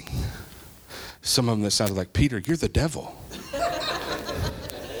amazing. Some of them that sounded like, Peter, you're the devil.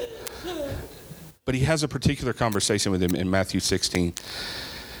 But he has a particular conversation with him in Matthew 16.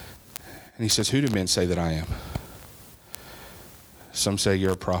 And he says, who do men say that I am? Some say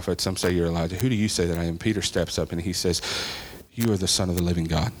you're a prophet. Some say you're Elijah. Who do you say that I am? Peter steps up and he says, you are the Son of the living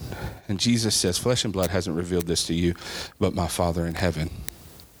God. And Jesus says, flesh and blood hasn't revealed this to you, but my Father in heaven.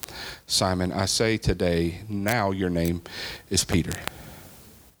 Simon, I say today, now your name is Peter,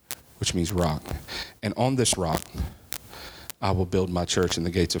 which means rock. And on this rock, I will build my church, and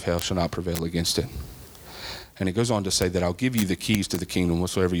the gates of hell shall not prevail against it. And it goes on to say that I'll give you the keys to the kingdom.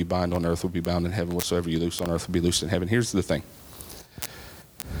 Whatsoever you bind on earth will be bound in heaven. Whatsoever you loose on earth will be loosed in heaven. Here's the thing.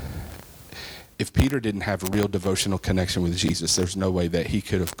 If Peter didn't have a real devotional connection with Jesus, there's no way that he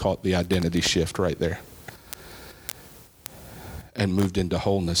could have caught the identity shift right there and moved into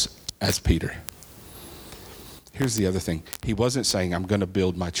wholeness as Peter. Here's the other thing. He wasn't saying, I'm going to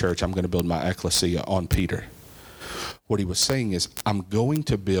build my church, I'm going to build my ecclesia on Peter. What he was saying is, I'm going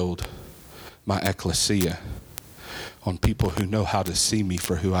to build my ecclesia on people who know how to see me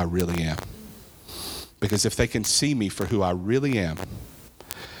for who I really am. Because if they can see me for who I really am,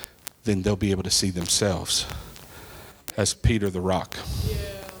 then they'll be able to see themselves as Peter the rock. Yeah.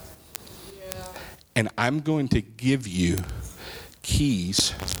 And I'm going to give you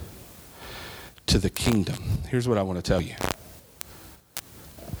keys to the kingdom. Here's what I want to tell you.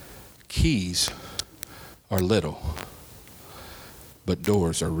 Keys are little, but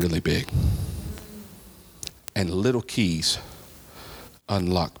doors are really big. And little keys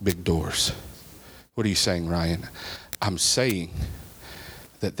unlock big doors. What are you saying, Ryan? I'm saying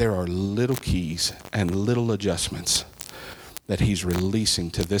that there are little keys and little adjustments that he's releasing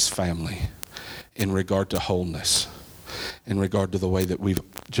to this family in regard to wholeness, in regard to the way that we've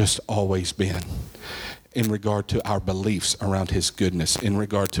just always been, in regard to our beliefs around his goodness, in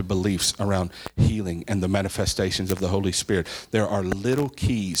regard to beliefs around healing and the manifestations of the Holy Spirit. There are little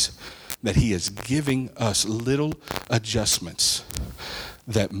keys that he is giving us, little adjustments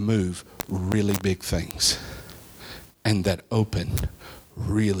that move really big things and that open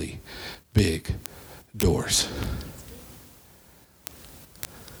really big doors.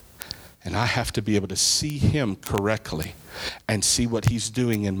 And I have to be able to see him correctly and see what he's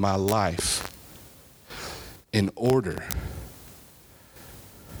doing in my life in order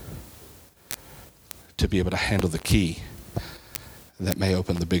to be able to handle the key that may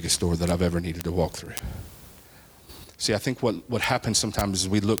open the biggest door that I've ever needed to walk through. See, I think what happens sometimes is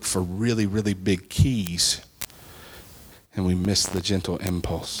we look for really, really big keys and we miss the gentle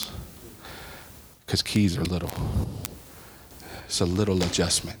impulse because keys are little. It's a little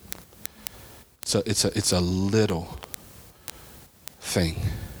adjustment. It's a little thing.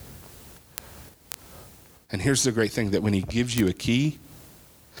 And here's the great thing, that when he gives you a key,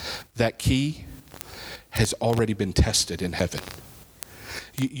 that key has already been tested in heaven.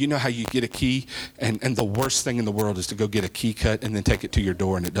 You know how you get a key and the worst thing in the world is to go get a key cut and then take it to your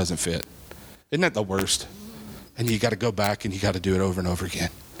door and it doesn't fit. Isn't that the worst? And you got to go back and you got to do it over and over again.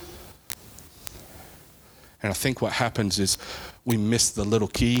 And I think what happens is we miss the little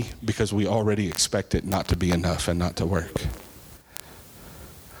key because we already expect it not to be enough and not to work.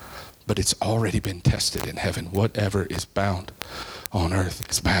 But it's already been tested in heaven. Whatever is bound on earth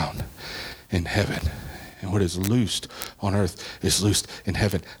is bound in heaven. And what is loosed on earth is loosed in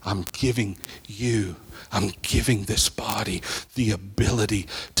heaven. I'm giving this body the ability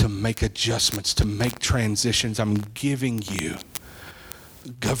to make adjustments, to make transitions. I'm giving you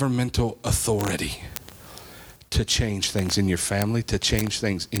governmental authority to change things in your family, to change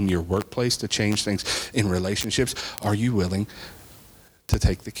things in your workplace, to change things in relationships. Are you willing to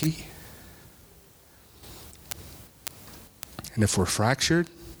take the key? And if we're fractured,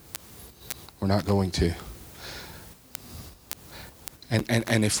 we're not going to.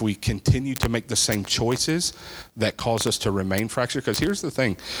 And if we continue to make the same choices that cause us to remain fractured, because here's the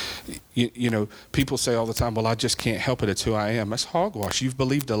thing, you know, people say all the time, well, I just can't help it, it's who I am. That's hogwash. You've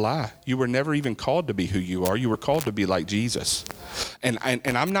believed a lie. You were never even called to be who you are. You were called to be like Jesus. And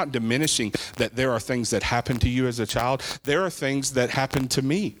I'm not diminishing that there are things that happen to you as a child. There are things that happened to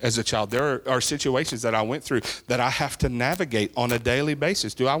me as a child. There are situations that I went through that I have to navigate on a daily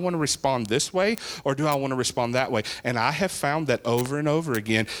basis. Do I want to respond this way or do I want to respond that way? And I have found that over and over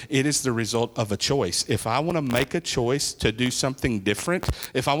again, it is the result of a choice. If I want to make a choice to do something different,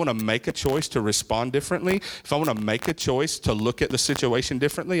 if I want to make a choice to respond differently, if I want to make a choice to look at the situation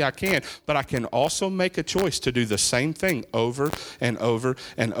differently, I can. But I can also make a choice to do the same thing over and over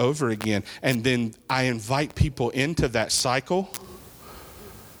and over again. And then I invite people into that cycle.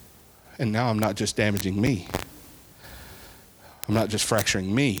 And now I'm not just damaging me. I'm not just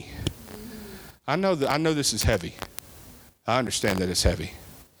fracturing me. I know this is heavy. I understand that it's heavy.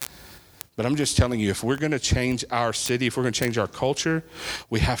 But I'm just telling you, if we're going to change our city, if we're going to change our culture,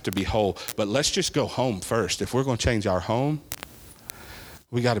 we have to be whole. But let's just go home first. If we're going to change our home,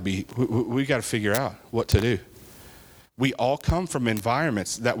 we got to figure out what to do. We all come from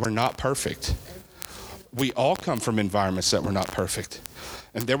environments that were not perfect. We all come from environments that were not perfect.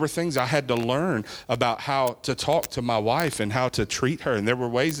 And there were things I had to learn about how to talk to my wife and how to treat her. And there were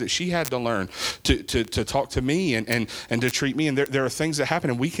ways that she had to learn to talk to me and to treat me. And there are things that happen.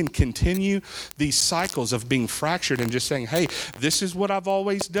 And we can continue these cycles of being fractured and just saying, hey, this is what I've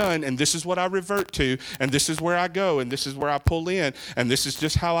always done. And this is what I revert to. And this is where I go. And this is where I pull in. And this is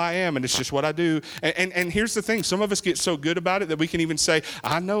just how I am. And it's just what I do. And here's the thing. Some of us get so good about it that we can even say,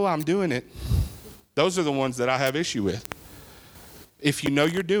 I know I'm doing it. Those are the ones that I have issue with. If you know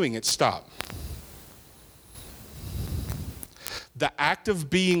you're doing it, stop. the act of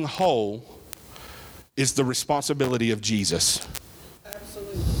being whole is the responsibility of Jesus.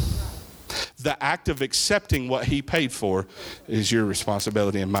 Absolutely. The act of accepting what he paid for is your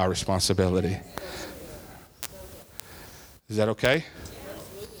responsibility and my responsibility. Is that okay?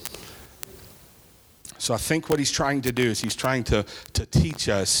 So I think what he's trying to do is he's trying to teach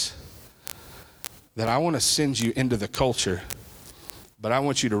us that I want to send you into the culture, but I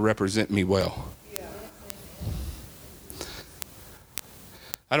want you to represent me well.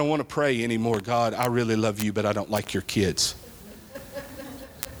 I don't want to pray anymore, God, I really love you, but I don't like your kids.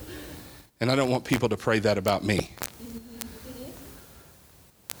 And I don't want people to pray that about me.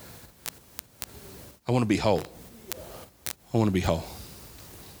 I want to be whole. I want to be whole.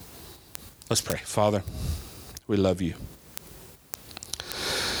 Let's pray. Father, we love you.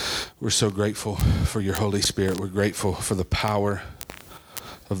 We're so grateful for your Holy Spirit. We're grateful for the power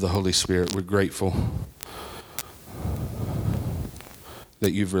of the Holy Spirit. We're grateful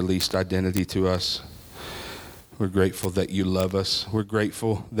that you've released identity to us. We're grateful that you love us. We're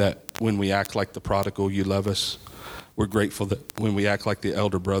grateful that when we act like the prodigal, you love us. We're grateful that when we act like the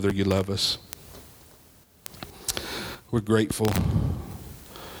elder brother, you love us. We're grateful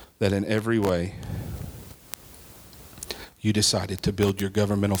that in every way, you decided to build your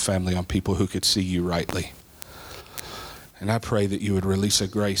governmental family on people who could see you rightly. And I pray that you would release a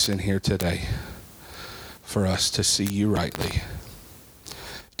grace in here today for us to see you rightly,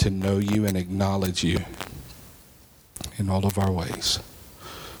 to know you and acknowledge you in all of our ways.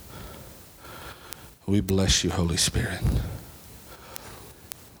 We bless you, Holy Spirit.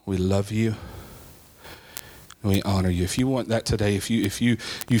 We love you. We honor you. If you want that today, if you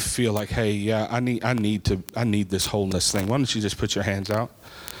feel like, hey, yeah, I need this wholeness thing, why don't you just put your hands out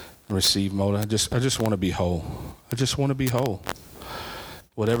and receive Moda? I just want to be whole. I just want to be whole.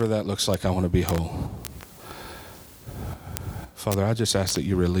 Whatever that looks like, I want to be whole. Father, I just ask that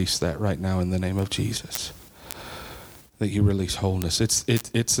you release that right now in the name of Jesus. That you release wholeness.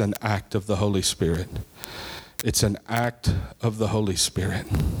 It's an act of the Holy Spirit. It's an act of the Holy Spirit.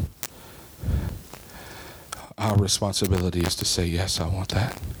 Our responsibility is to say, yes, I want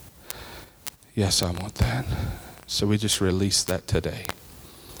that. Yes, I want that. So we just release that today.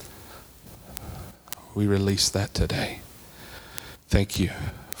 We release that today. Thank you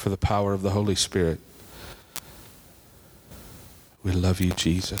for the power of the Holy Spirit. We love you,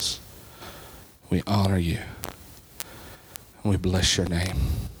 Jesus. We honor you. And we bless your name.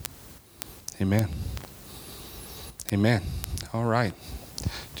 Amen. Amen. All right.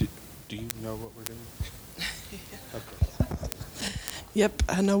 Do you know what we're doing? Yep,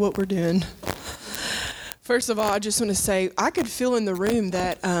 I know what we're doing. First of all, I just want to say, I could feel in the room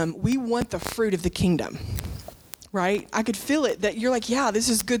that we want the fruit of the kingdom, right? I could feel it, that you're like, yeah, this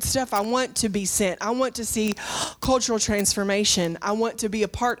is good stuff. I want to be sent. I want to see cultural transformation. I want to be a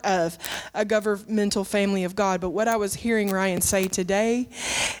part of a governmental family of God. But what I was hearing Ryan say today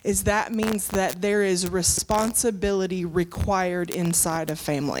is that means that there is responsibility required inside a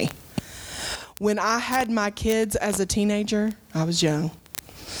family. When I had my kids as a teenager, I was young.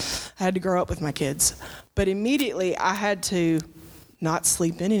 I had to grow up with my kids. But immediately I had to not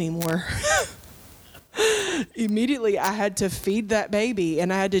sleep in anymore. Immediately I had to feed that baby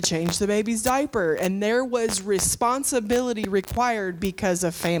and I had to change the baby's diaper. And there was responsibility required because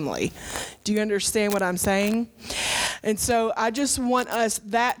of family. Do you understand what I'm saying? And so I just want us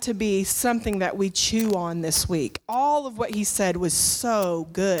that to be something that we chew on this week. All of what he said was so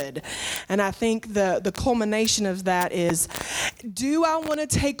good. And I think the culmination of that is, do I want to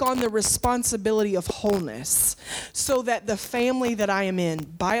take on the responsibility of wholeness so that the family that I am in,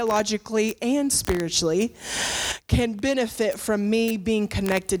 biologically and spiritually, can benefit from me being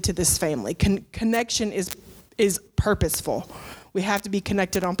connected to this family? Connection is purposeful. We have to be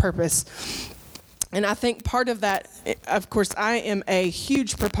connected on purpose. And I think part of that, of course, I am a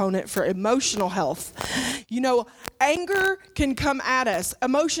huge proponent for emotional health. You know, anger can come at us.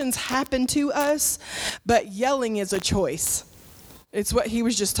 Emotions happen to us, but yelling is a choice. It's what he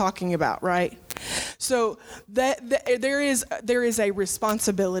was just talking about, right? So there is a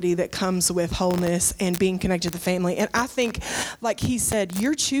responsibility that comes with wholeness and being connected to the family. And I think, like he said,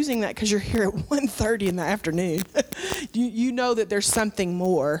 you're choosing that because you're here at 1:30 in the afternoon. you know that there's something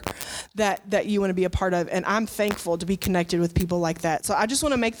more that you want to be a part of. And I'm thankful to be connected with people like that. So I just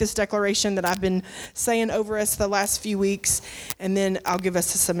want to make this declaration that I've been saying over us the last few weeks, and then I'll give us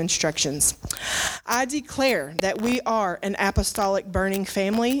some instructions. I declare that we are an apostolic burning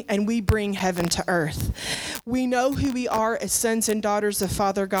family and we bring heaven to earth. We know who we are as sons and daughters of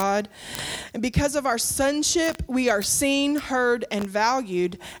Father God. And because of our sonship, we are seen, heard, and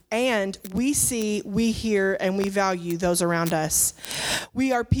valued, and we see, we hear, and we value those around us.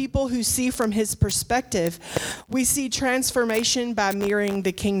 We are people who see from his perspective. We see transformation by mirroring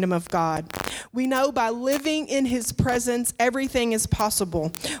the kingdom of God. We know by living in his presence, everything is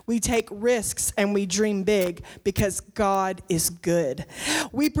possible. We take risks and we dream big because God is good.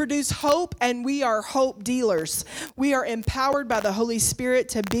 We produce hope and we are hope dealers. We are empowered by the Holy Spirit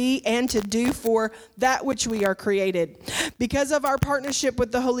to be and to do for that which we are created. Because of our partnership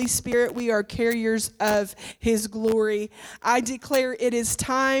with the Holy Spirit, we are carriers of his glory. I declare it is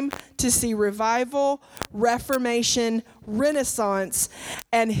time to see revival, reformation, renaissance,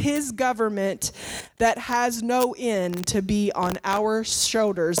 and his government that has no end to be on our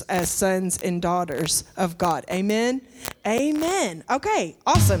shoulders as sons and daughters of God. Amen? Amen. Okay,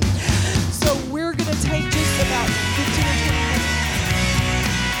 awesome. So we're going to take just about 15 or 20 minutes.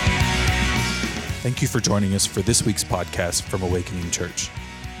 Thank you for joining us for this week's podcast from Awakening Church.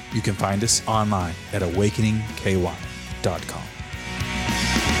 You can find us online at awakeningky.com.